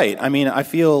doing it right. I mean, I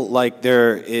feel like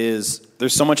there's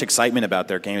so much excitement about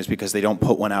their games because they don't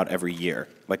put one out every year.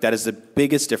 Like, that is the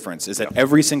biggest difference, is that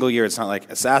every single year it's not like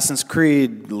Assassin's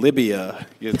Creed, Libya.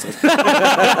 It's like,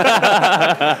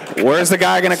 where's the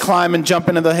guy going to climb and jump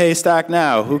into the haystack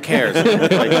now? Who cares?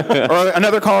 Or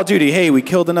another Call of Duty. Hey, we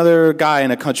killed another guy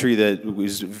in a country that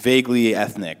was vaguely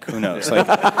ethnic. Who knows?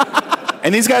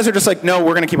 And these guys are just like, no,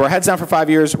 we're going to keep our heads down for 5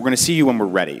 years. We're going to see you when we're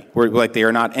ready. We're like, they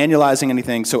are not annualizing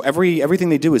anything. So everything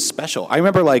they do is special. I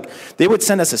remember like they would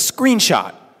send us a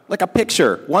screenshot, like a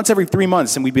picture, once every 3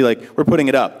 months, and we'd be like, we're putting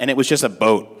it up, and it was just a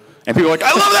boat. And people were like,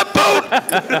 I love that boat.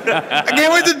 I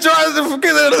can't wait to drive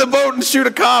get out of the boat and shoot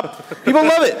a cop. People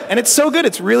love it, and it's so good.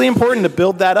 It's really important to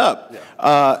build that up.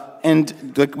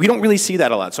 And like we don't really see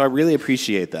that a lot, so I really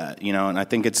appreciate that, and I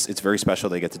think it's very special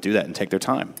they get to do that and take their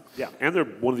time. Yeah, and they're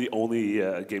one of the only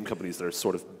game companies that are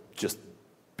sort of just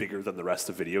bigger than the rest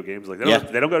of video games. Like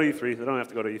they don't go to E3. They don't have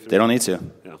to go to E3. They don't need to.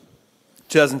 Yeah.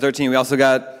 2013, we also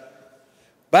got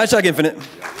BioShock Infinite. Yeah.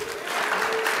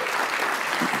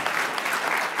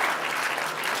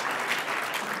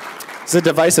 It's a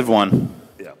divisive one.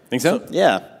 Yeah. Think so?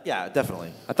 Yeah. Yeah,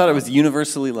 definitely. I thought it was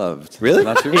universally loved. Really?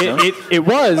 Not true? No? It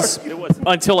was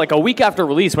until like a week after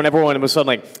release when everyone was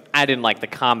suddenly like, I didn't like the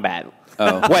combat.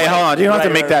 Oh. Wait, hold on. You don't have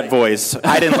to make that voice.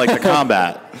 I didn't like the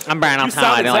combat. I'm Brian Altano.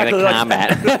 I didn't like the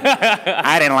combat.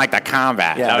 I didn't like the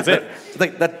combat. Yeah, That was it. It's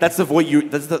like that's the voice you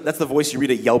that's the voice you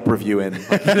read a Yelp review in.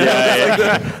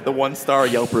 The 1-star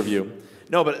Yelp review.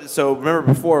 No, but so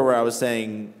remember before where I was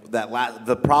saying that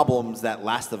the problems that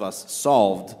Last of Us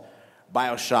solved,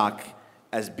 BioShock,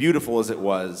 as beautiful as it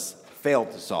was,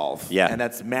 failed to solve. Yeah. And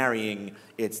that's marrying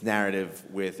its narrative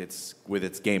with its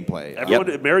gameplay.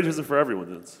 Everyone, marriage isn't for everyone.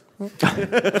 Vince.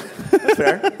 That's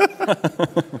fair.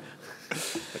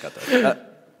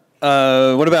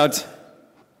 What about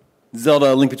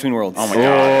Zelda: Link Between Worlds? Oh my god.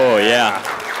 Oh yeah.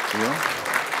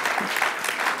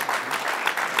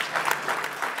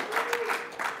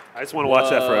 I just want to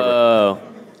watch that forever.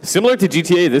 Similar to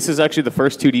GTA, this is actually the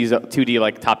first 2D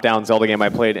like top-down Zelda game I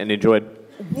played and enjoyed.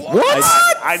 What?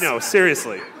 I know,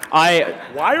 seriously. Why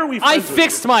are we friends with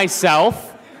fixed myself.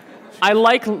 I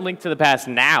like Link to the Past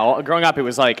now. Growing up, it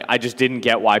was like I just didn't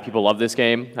get why people love this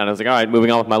game, and I was like, all right, moving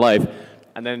on with my life.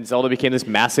 And then Zelda became this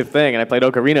massive thing, and I played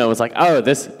Ocarina and was like, oh,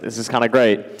 this is kind of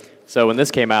great. So when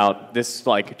this came out, this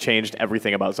like changed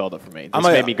everything about Zelda for me. This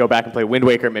made me go back and play Wind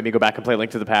Waker. It made me go back and play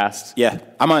Link to the Past. Yeah,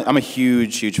 I'm a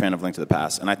huge fan of Link to the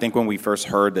Past, and I think when we first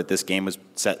heard that this game was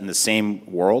set in the same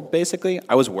world, basically,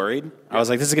 I was worried. I was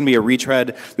like, this is gonna be a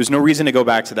retread. There's no reason to go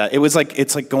back to that. It was like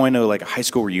it's like going to like a high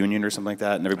school reunion or something like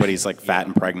that, and everybody's like fat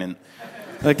and pregnant.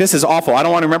 Like, this is awful. I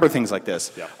don't want to remember things like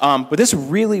this. Yeah. But this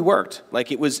really worked.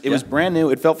 Like, it was brand new.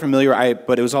 It felt familiar,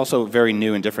 but it was also very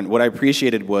new and different. What I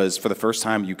appreciated was, for the first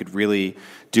time, you could really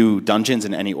do dungeons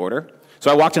in any order.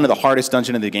 So I walked into the hardest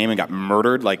dungeon of the game and got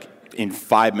murdered, like, in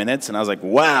 5 minutes. And I was like,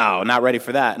 wow, not ready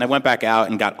for that. And I went back out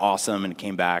and got awesome and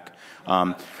came back.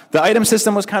 The item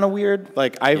system was kind of weird.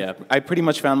 Like, I pretty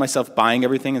much found myself buying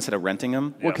everything instead of renting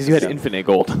them. Well, because you had infinite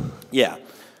gold. Yeah.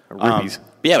 Or rupees.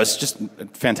 Yeah, it was just a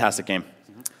fantastic game.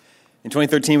 In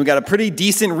 2013, we got a pretty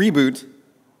decent reboot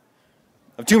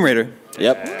of Tomb Raider.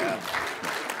 Yep. Look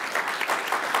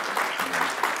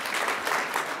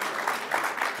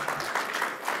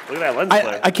at that lens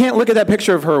flare. I can't look at that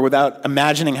picture of her without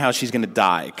imagining how she's going to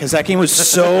die, because that game was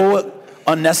so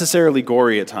unnecessarily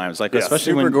gory at times. Like,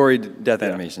 especially Super when gory death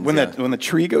animations. when the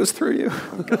tree goes through you.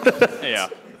 Yeah.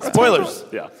 Spoilers.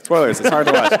 Yeah. Spoilers. It's hard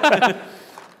to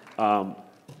watch.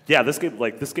 Yeah, this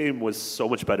game was so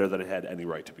much better than it had any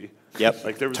right to be. Yep,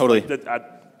 Like there was totally.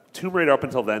 Tomb Raider up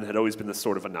until then had always been this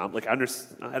sort of anomaly. Like I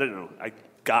don't know. I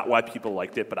got why people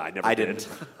liked it, but I never did.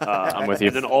 I'm with you.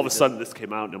 And then all of a sudden this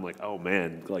came out, and I'm like, oh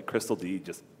man, like Crystal D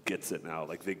just gets it now.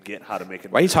 Like they get how to make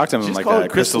it. Why are you talking to him like that?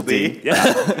 Crystal D.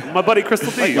 Yeah, my buddy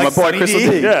Crystal D. My boy Crystal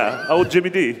D. Yeah, old Jimmy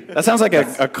D. That sounds like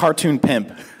a cartoon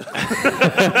pimp.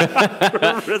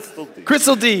 Crystal D.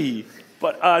 Crystal D.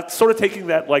 But sort of taking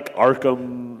that like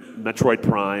Arkham, Metroid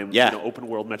Prime, Yeah. open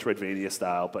world Metroidvania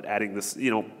style, but adding this,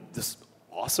 this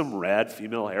awesome rad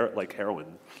female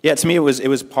heroine. Yeah, to me it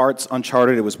was parts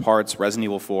Uncharted, it was parts Resident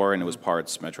Evil 4, and it was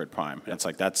parts Metroid Prime. And it's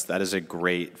like that is a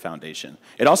great foundation.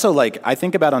 It also I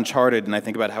think about Uncharted and I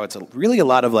think about how it's really a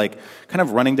lot of kind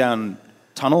of running down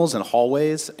tunnels and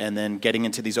hallways and then getting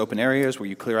into these open areas where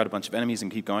you clear out a bunch of enemies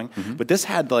and keep going. Mm-hmm. But this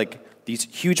had these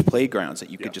huge playgrounds that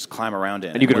you could just climb around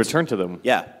in. And you could return to them.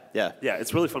 Yeah, yeah. Yeah,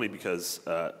 it's really funny because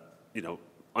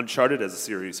Uncharted as a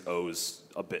series owes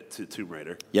a bit to Tomb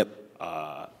Raider. Yep.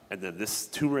 And then this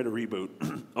Tomb Raider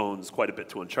reboot owns quite a bit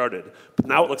to Uncharted. But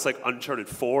now it looks like Uncharted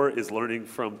 4 is learning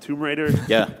from Tomb Raider.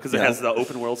 Yeah. Because it has the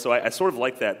open world. So I sort of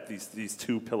like that, these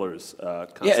two pillars.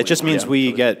 Yeah, it just means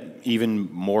we get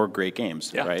even more great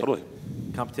games, Yeah, right? totally.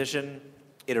 Competition,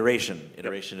 iteration.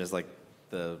 Iteration is like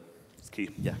the It's key.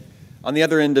 yeah. On the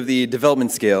other end of the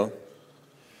development scale,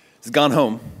 it's Gone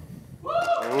Home.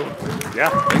 Yeah.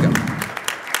 There you go.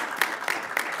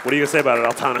 What are you going to say about it,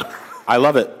 Altano? I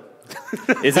love it.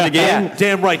 Is it a game?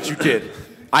 Damn right you did.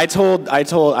 I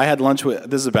had lunch with,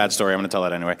 this is a bad story, I'm going to tell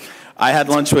that anyway. I had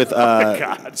lunch with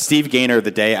Steve Gaynor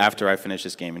the day after I finished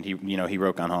this game, and he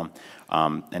wrote Gone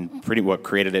Home, and pretty what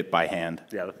created it by hand.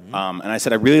 Yeah. And I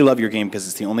said, I really love your game because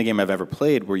it's the only game I've ever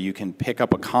played where you can pick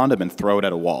up a condom and throw it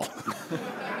at a wall.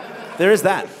 There is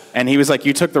that. And he was like,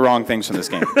 you took the wrong things from this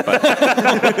game. But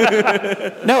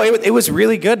no, it was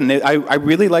really good. And I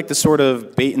really like the sort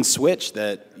of bait and switch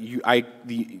that you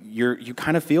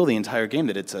kind of feel the entire game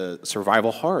that it's a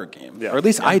survival horror game. Yeah. Or at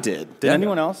least I did. Did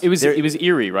anyone else? It was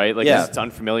eerie, right? Like Yeah. it's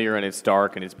unfamiliar and it's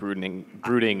dark and it's brooding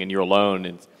and you're alone.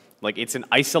 And it's an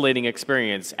isolating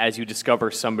experience as you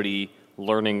discover somebody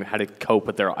learning how to cope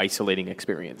with their isolating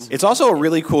experience. It's also a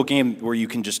really cool game where you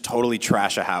can just totally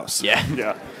trash a house. Yeah.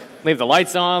 Yeah. Leave the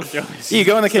lights on. You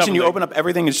go in the kitchen, you open up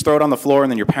everything, and just throw it on the floor,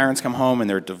 and then your parents come home and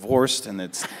they're divorced, and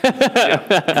it's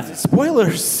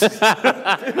Spoilers.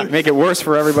 make it worse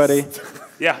for everybody.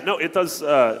 Yeah, no, it does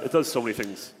so many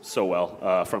things so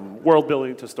well, from world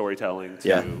building to storytelling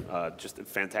to just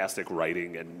fantastic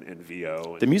writing and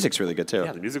VO. The music's really good too.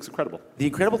 Yeah, the music's incredible. The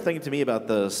incredible thing to me about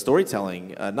the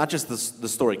storytelling, not just the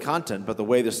story content, but the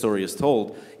way the story is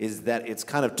told, is that it's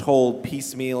kind of told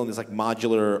piecemeal in this like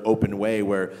modular, open way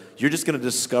where you're just going to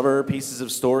discover pieces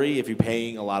of story if you're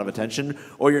paying a lot of attention,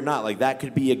 or you're not. Like that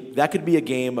could be a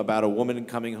game about a woman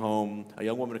coming home, a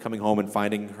young woman coming home and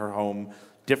finding her home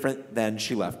different than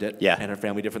she left it, and her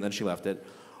family different than she left it.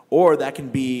 Or that can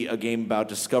be a game about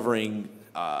discovering,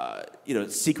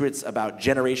 secrets about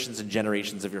generations and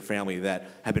generations of your family that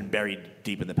have been buried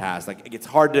deep in the past. Like, it's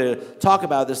hard to talk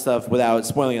about this stuff without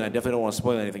spoiling it. I definitely don't want to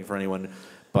spoil anything for anyone.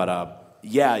 But,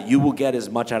 you will get as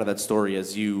much out of that story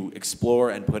as you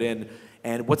explore and put in.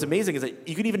 And what's amazing is that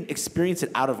you can even experience it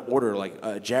out of order.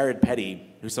 Like Jared Petty,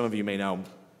 who some of you may know.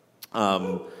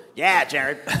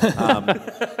 Jared.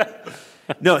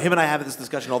 No, him and I have this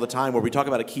discussion all the time where we talk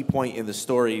about a key point in the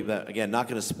story that, again, not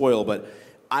going to spoil, but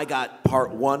I got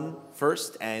part 1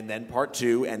 first and then part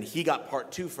 2, and he got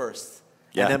part 2 first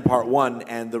and then part 1,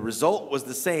 and the result was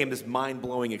the same, this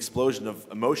mind-blowing explosion of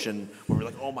emotion where we're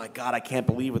like, oh my God, I can't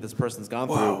believe what this person's gone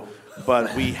through.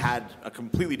 But we had a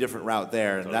completely different route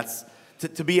there, and that's,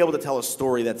 to be able to tell a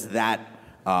story that's that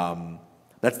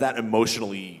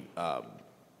emotionally,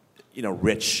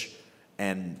 rich,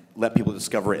 and let people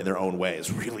discover it in their own way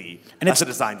is really that's a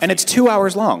design feat. And it's 2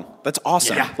 hours long. That's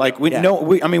awesome. Yeah. Like we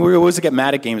always get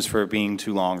mad at games for being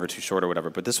too long or too short or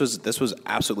whatever. But this was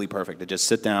absolutely perfect. To just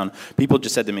sit down. People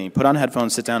just said to me, "Put on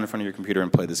headphones, sit down in front of your computer,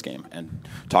 and play this game, and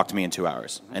talk to me in 2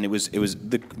 hours." And it was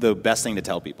the best thing to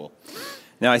tell people.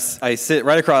 Now, I sit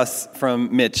right across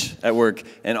from Mitch at work,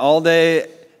 and all day,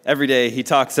 every day, he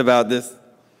talks about this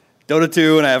Dota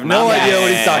 2, and I have no idea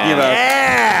what he's talking about.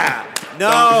 Yeah!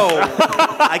 No,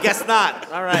 I guess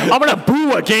not. All right. I'm going to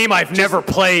boo a game I've never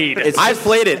played. I've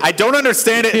played it. I don't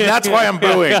understand it, and that's why I'm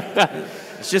booing.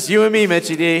 It's just you and me,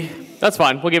 Mitchie D. That's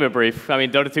fine. We'll give it brief. I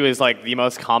mean, Dota 2 is like the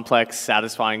most complex,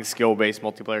 satisfying, skill-based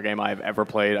multiplayer game I've ever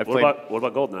played. What about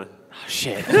GoldenEye? Oh,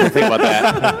 shit. I didn't think about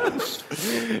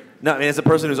that. No, I mean, as a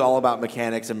person who's all about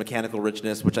mechanics and mechanical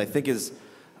richness, which I think is...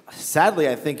 Sadly,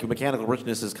 I think mechanical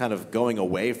richness is kind of going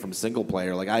away from single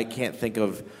player. Like, I can't think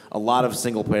of a lot of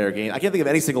single player games. I can't think of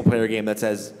any single player game that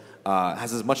has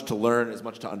as much to learn, as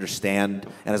much to understand,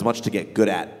 and as much to get good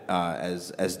at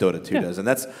as Dota 2 does. And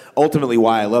that's ultimately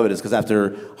why I love it, is because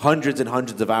after hundreds and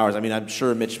hundreds of hours, I mean, I'm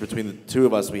sure, Mitch, between the two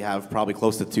of us, we have probably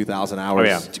close to 2,000 hours.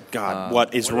 Oh, yeah. God,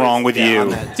 what is wrong with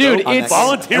you? Dude, it's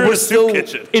volunteer in a soup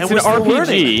kitchen. It's an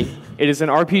RPG. It is an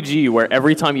RPG where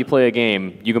every time you play a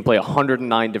game, you can play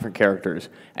 109 different characters,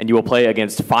 and you will play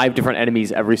against 5 different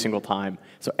enemies every single time.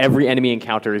 So every enemy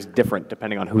encounter is different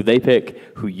depending on who they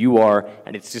pick, who you are,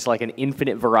 and it's just like an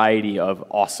infinite variety of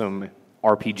awesome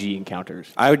RPG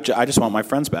encounters. I just want my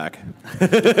friends back.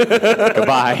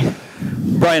 Goodbye.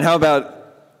 Brian, how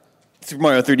about Super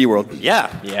Mario 3D World?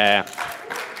 Yeah.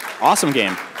 Awesome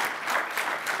game.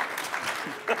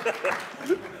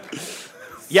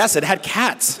 Yes, it had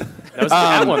cats. That was the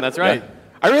cat one, that's right. Yeah.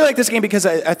 I really like this game because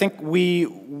I think we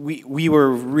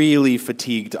were really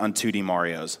fatigued on 2D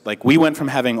Marios. Like, we went from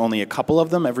having only a couple of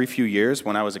them every few years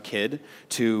when I was a kid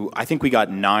to, I think we got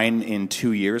 9 in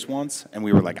 2 years once, and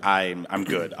we were like, I'm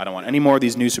good. I don't want any more of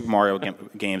these new Super Mario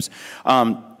games.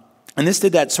 And this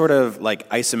did that sort of like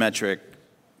isometric,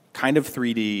 kind of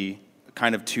 3D,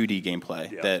 kind of 2D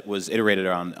gameplay that was iterated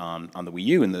on the Wii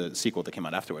U and the sequel that came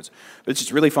out afterwards. But it's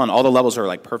just really fun. All the levels are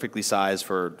like perfectly sized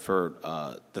for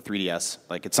the 3DS.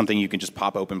 Like, it's something you can just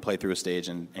pop open, play through a stage,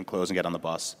 and close and get on the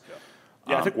bus.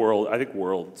 Yeah, I think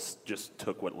Worlds just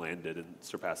took what Land did and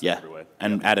surpassed it every way.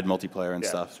 And added multiplayer and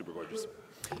stuff. Super gorgeous.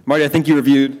 Marty, I think you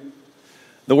reviewed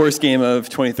the worst game of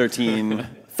 2013,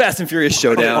 Fast and Furious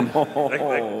Showdown.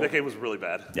 That game was really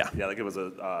bad. Yeah, that game was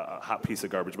a hot piece of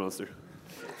garbage monster.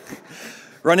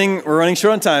 We're running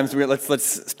short on time, so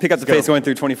let's pick up the pace going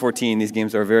through 2014. These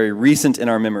games are very recent in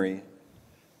our memory.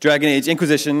 Dragon Age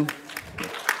Inquisition.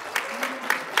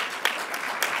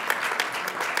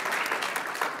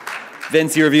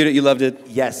 Vince, you reviewed it, you loved it?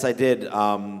 Yes, I did,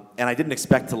 and I didn't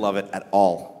expect to love it at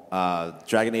all.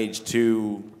 Dragon Age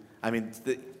 2, I mean,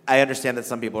 I understand that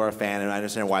some people are a fan, and I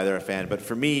understand why they're a fan, but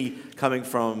for me, coming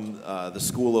from the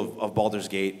school of Baldur's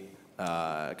Gate,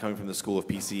 coming from the school of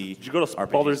PC. Did you go to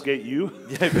RPGs? Baldur's Gate U?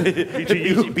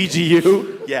 BGU?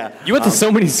 BGU? Yeah. You went to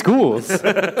so many schools.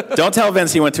 Don't tell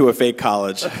Vince he went to a fake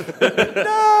college.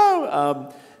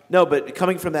 No, but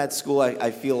coming from that school, I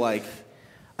feel like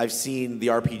I've seen the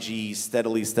RPG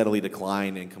steadily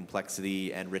decline in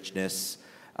complexity and richness.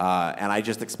 And I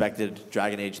just expected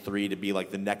Dragon Age 3 to be like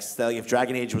the next. If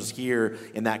Dragon Age was here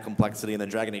in that complexity, and then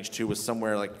Dragon Age 2 was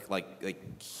somewhere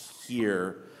like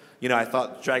here, I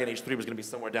thought Dragon Age 3 was going to be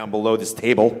somewhere down below this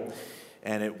table,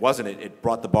 and it wasn't. It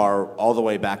brought the bar all the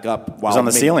way back up. It was on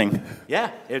the ceiling. Yeah,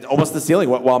 almost the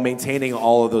ceiling, while maintaining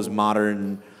all of those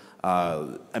modern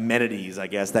amenities, I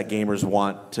guess, that gamers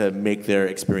want to make their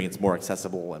experience more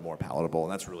accessible and more palatable,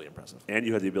 and that's really impressive. And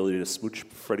you had the ability to smooch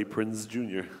Freddie Prinze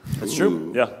Jr. That's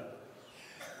true. Yeah.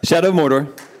 Shadow of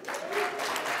Mordor.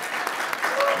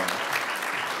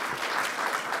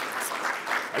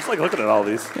 I just like looking at all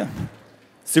these. Yeah.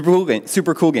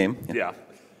 Super cool game. Yeah.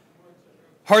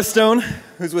 Hearthstone.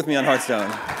 Who's with me on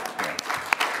Hearthstone?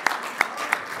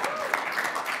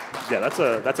 Yeah, that's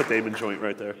a Damon joint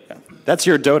right there. Yeah. That's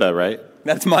your Dota, right?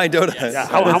 That's my Dota. Yeah.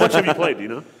 How much have you played? Do you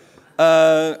know?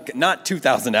 Not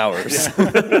 2,000 hours.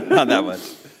 Not that much.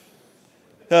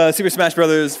 Super Smash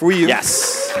Brothers for Wii U.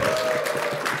 Yes.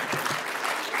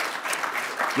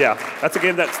 Yeah, that's a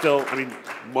game that still,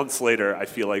 months later, I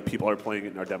feel like people are playing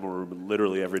it in our demo room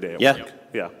literally every day at work.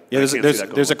 Yeah.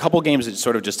 There's a couple games that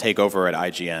sort of just take over at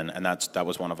IGN, and that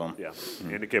was one of them. Yeah,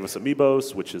 and it gave us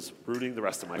Amiibos, which is ruining the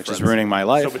rest of my friends. Which is ruining my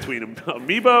life. So between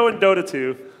Amiibo and Dota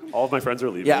 2, all of my friends are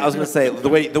leaving. Yeah, I was going to say, the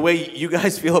way you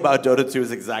guys feel about Dota 2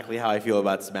 is exactly how I feel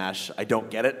about Smash. I don't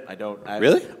get it.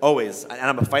 Really? Always. And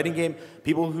I'm a fighting game.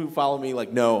 People who follow me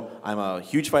know I'm a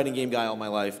huge fighting game guy all my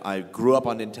life. I grew up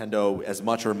on Nintendo as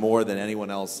much or more than anyone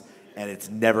else, and it's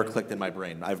never clicked in my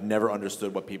brain. I've never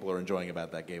understood what people are enjoying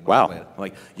about that game. Wow. I'm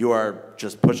like, you are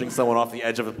just pushing someone off the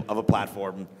edge of a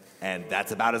platform, and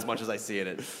that's about as much as I see in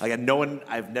it.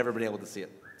 I've never been able to see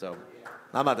it. So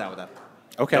I'm not down with that.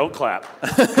 Okay. Don't clap.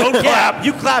 Don't clap.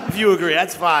 You clap if you agree.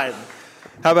 That's fine.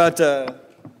 How about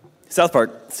South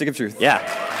Park, Stick of Truth?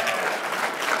 Yeah.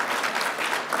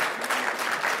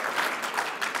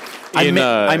 I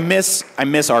miss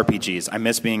RPGs. I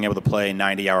miss being able to play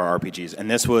 90-hour RPGs,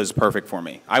 and this was perfect for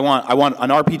me. I want an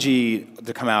RPG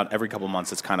to come out every couple months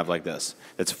that's kind of like this.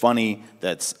 That's funny.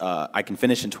 That's I can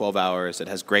finish in 12 hours. It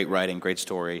has great writing, great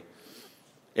story.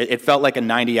 It felt like a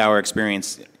 90-hour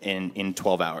experience in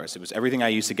 12 hours. It was everything I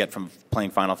used to get from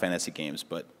playing Final Fantasy games,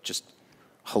 but just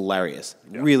hilarious.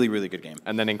 Yeah. Really, really good game.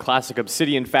 And then in classic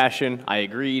Obsidian fashion, I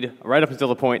agreed right up until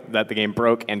the point that the game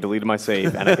broke and deleted my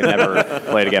save, and I could never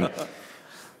play it again.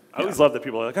 I always love that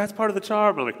people are like, that's part of the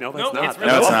charm. I'm like, no, that's not.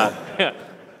 It's not. Yeah.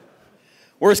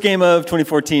 Worst game of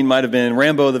 2014 might have been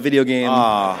Rambo, the video game.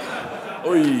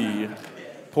 Oy.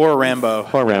 Poor Rambo.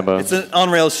 Poor Rambo. It's an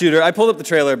on-rails shooter. I pulled up the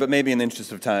trailer, but maybe in the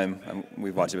interest of time,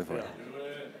 we've watched it before.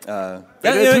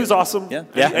 Bayonetta 2 is awesome. Yeah.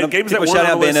 And games that weren't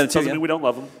on the list doesn't mean we don't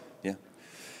love them. Yeah.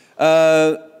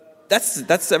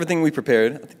 That's everything we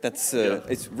prepared. I think that's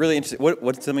it's really interesting.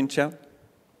 What's something, Chow?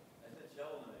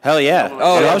 Hell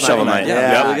yeah. Shovel Knight.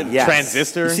 Yeah. Yes.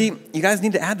 Transistor. You see, you guys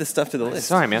need to add this stuff to the list.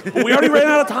 Sorry, man. But we already ran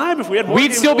out of time. If we had more We'd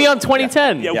games, still be on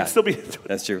 2010. Yeah, we'd still be.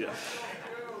 That's true.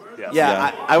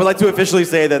 Yeah, I would like to officially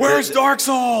say that Where's Dark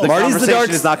Souls? the Marty's the conversation Dark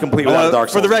is not complete without Dark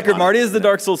Souls. For the record, Marty is the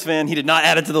Dark Souls fan. He did not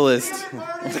add it to the list.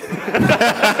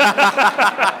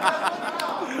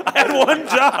 I had one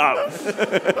job.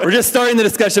 We're just starting the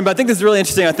discussion, but I think this is really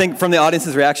interesting. I think from the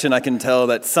audience's reaction, I can tell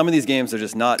that some of these games are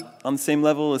just not on the same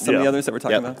level as some of the others that we're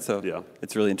talking about. So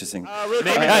it's really interesting.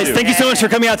 Guys, thank you so much for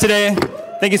coming out today.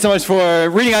 Thank you so much for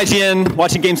reading IGN,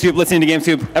 watching GameScoop, listening to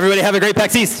GameScoop. Everybody have a great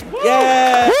PAX East.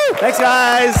 Yeah. Woo! Thanks,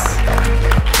 guys.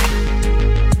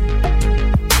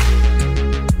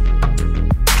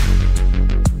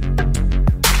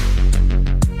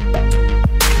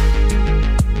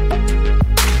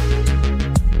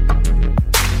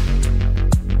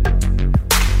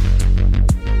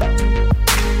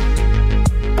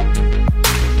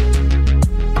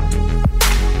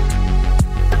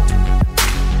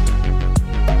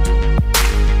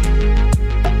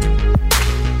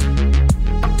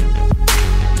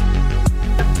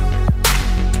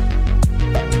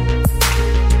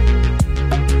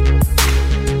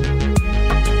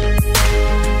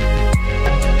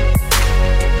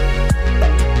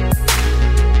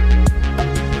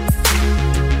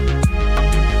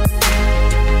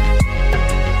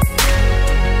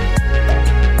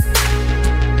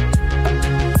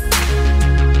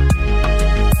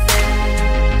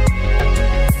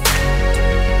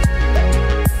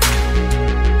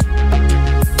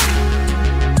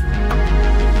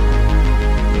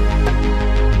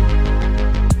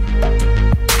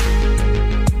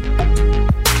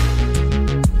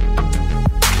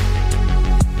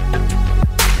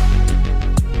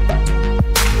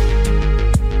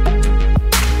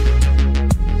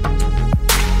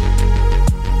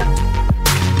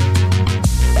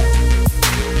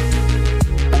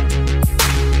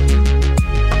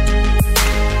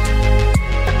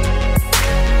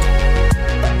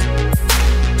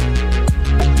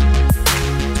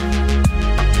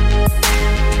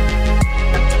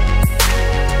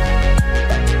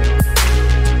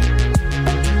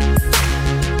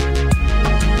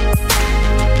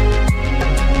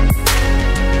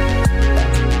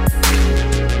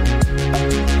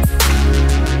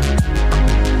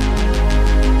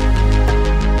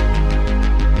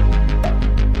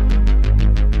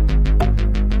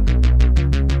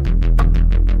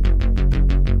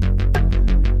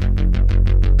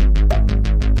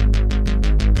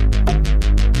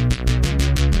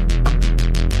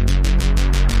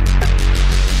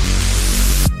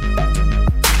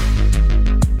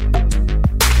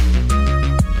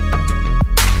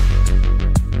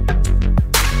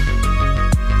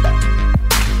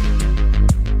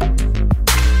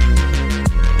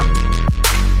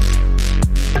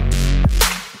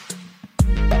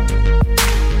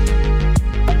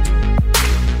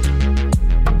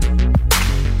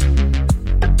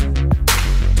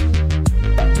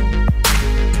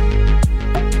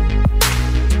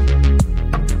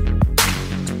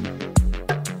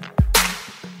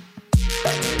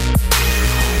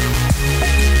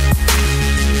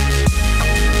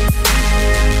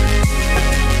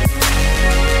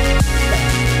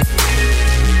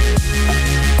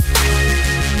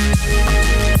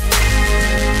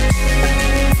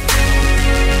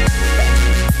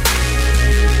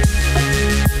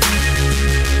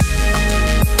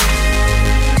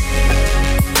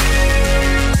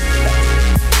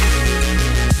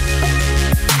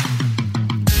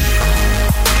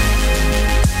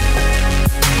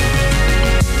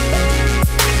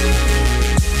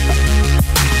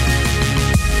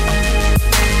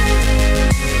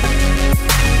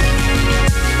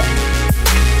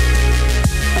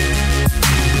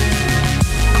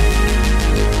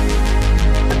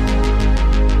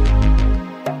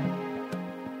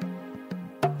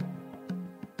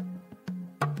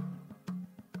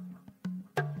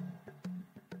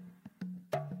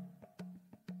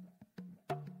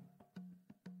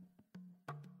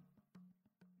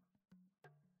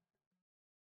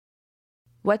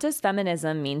 What does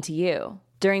feminism mean to you?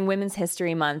 During Women's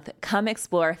History Month, come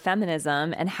explore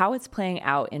feminism and how it's playing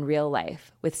out in real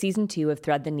life with Season 2 of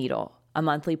Thread the Needle, a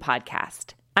monthly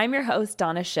podcast. I'm your host,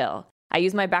 Donna Schill. I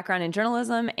use my background in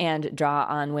journalism and draw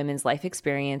on women's life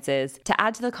experiences to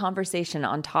add to the conversation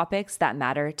on topics that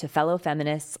matter to fellow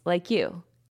feminists like you.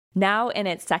 Now in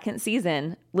its second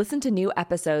season, listen to new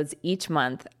episodes each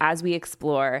month as we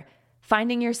explore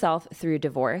finding yourself through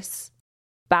divorce,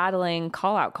 battling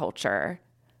call-out culture,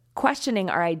 questioning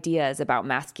our ideas about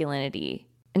masculinity,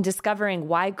 and discovering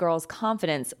why girls'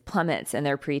 confidence plummets in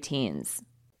their preteens.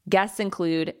 Guests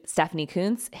include Stephanie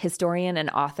Kuntz, historian and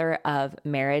author of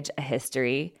Marriage: A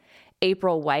History,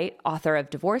 April White, author of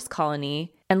Divorce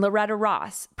Colony, and Loretta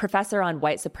Ross, professor on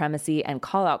white supremacy and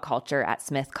call-out culture at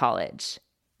Smith College.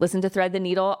 Listen to Thread the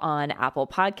Needle on Apple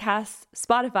Podcasts,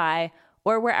 Spotify,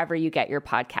 or wherever you get your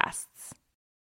podcasts.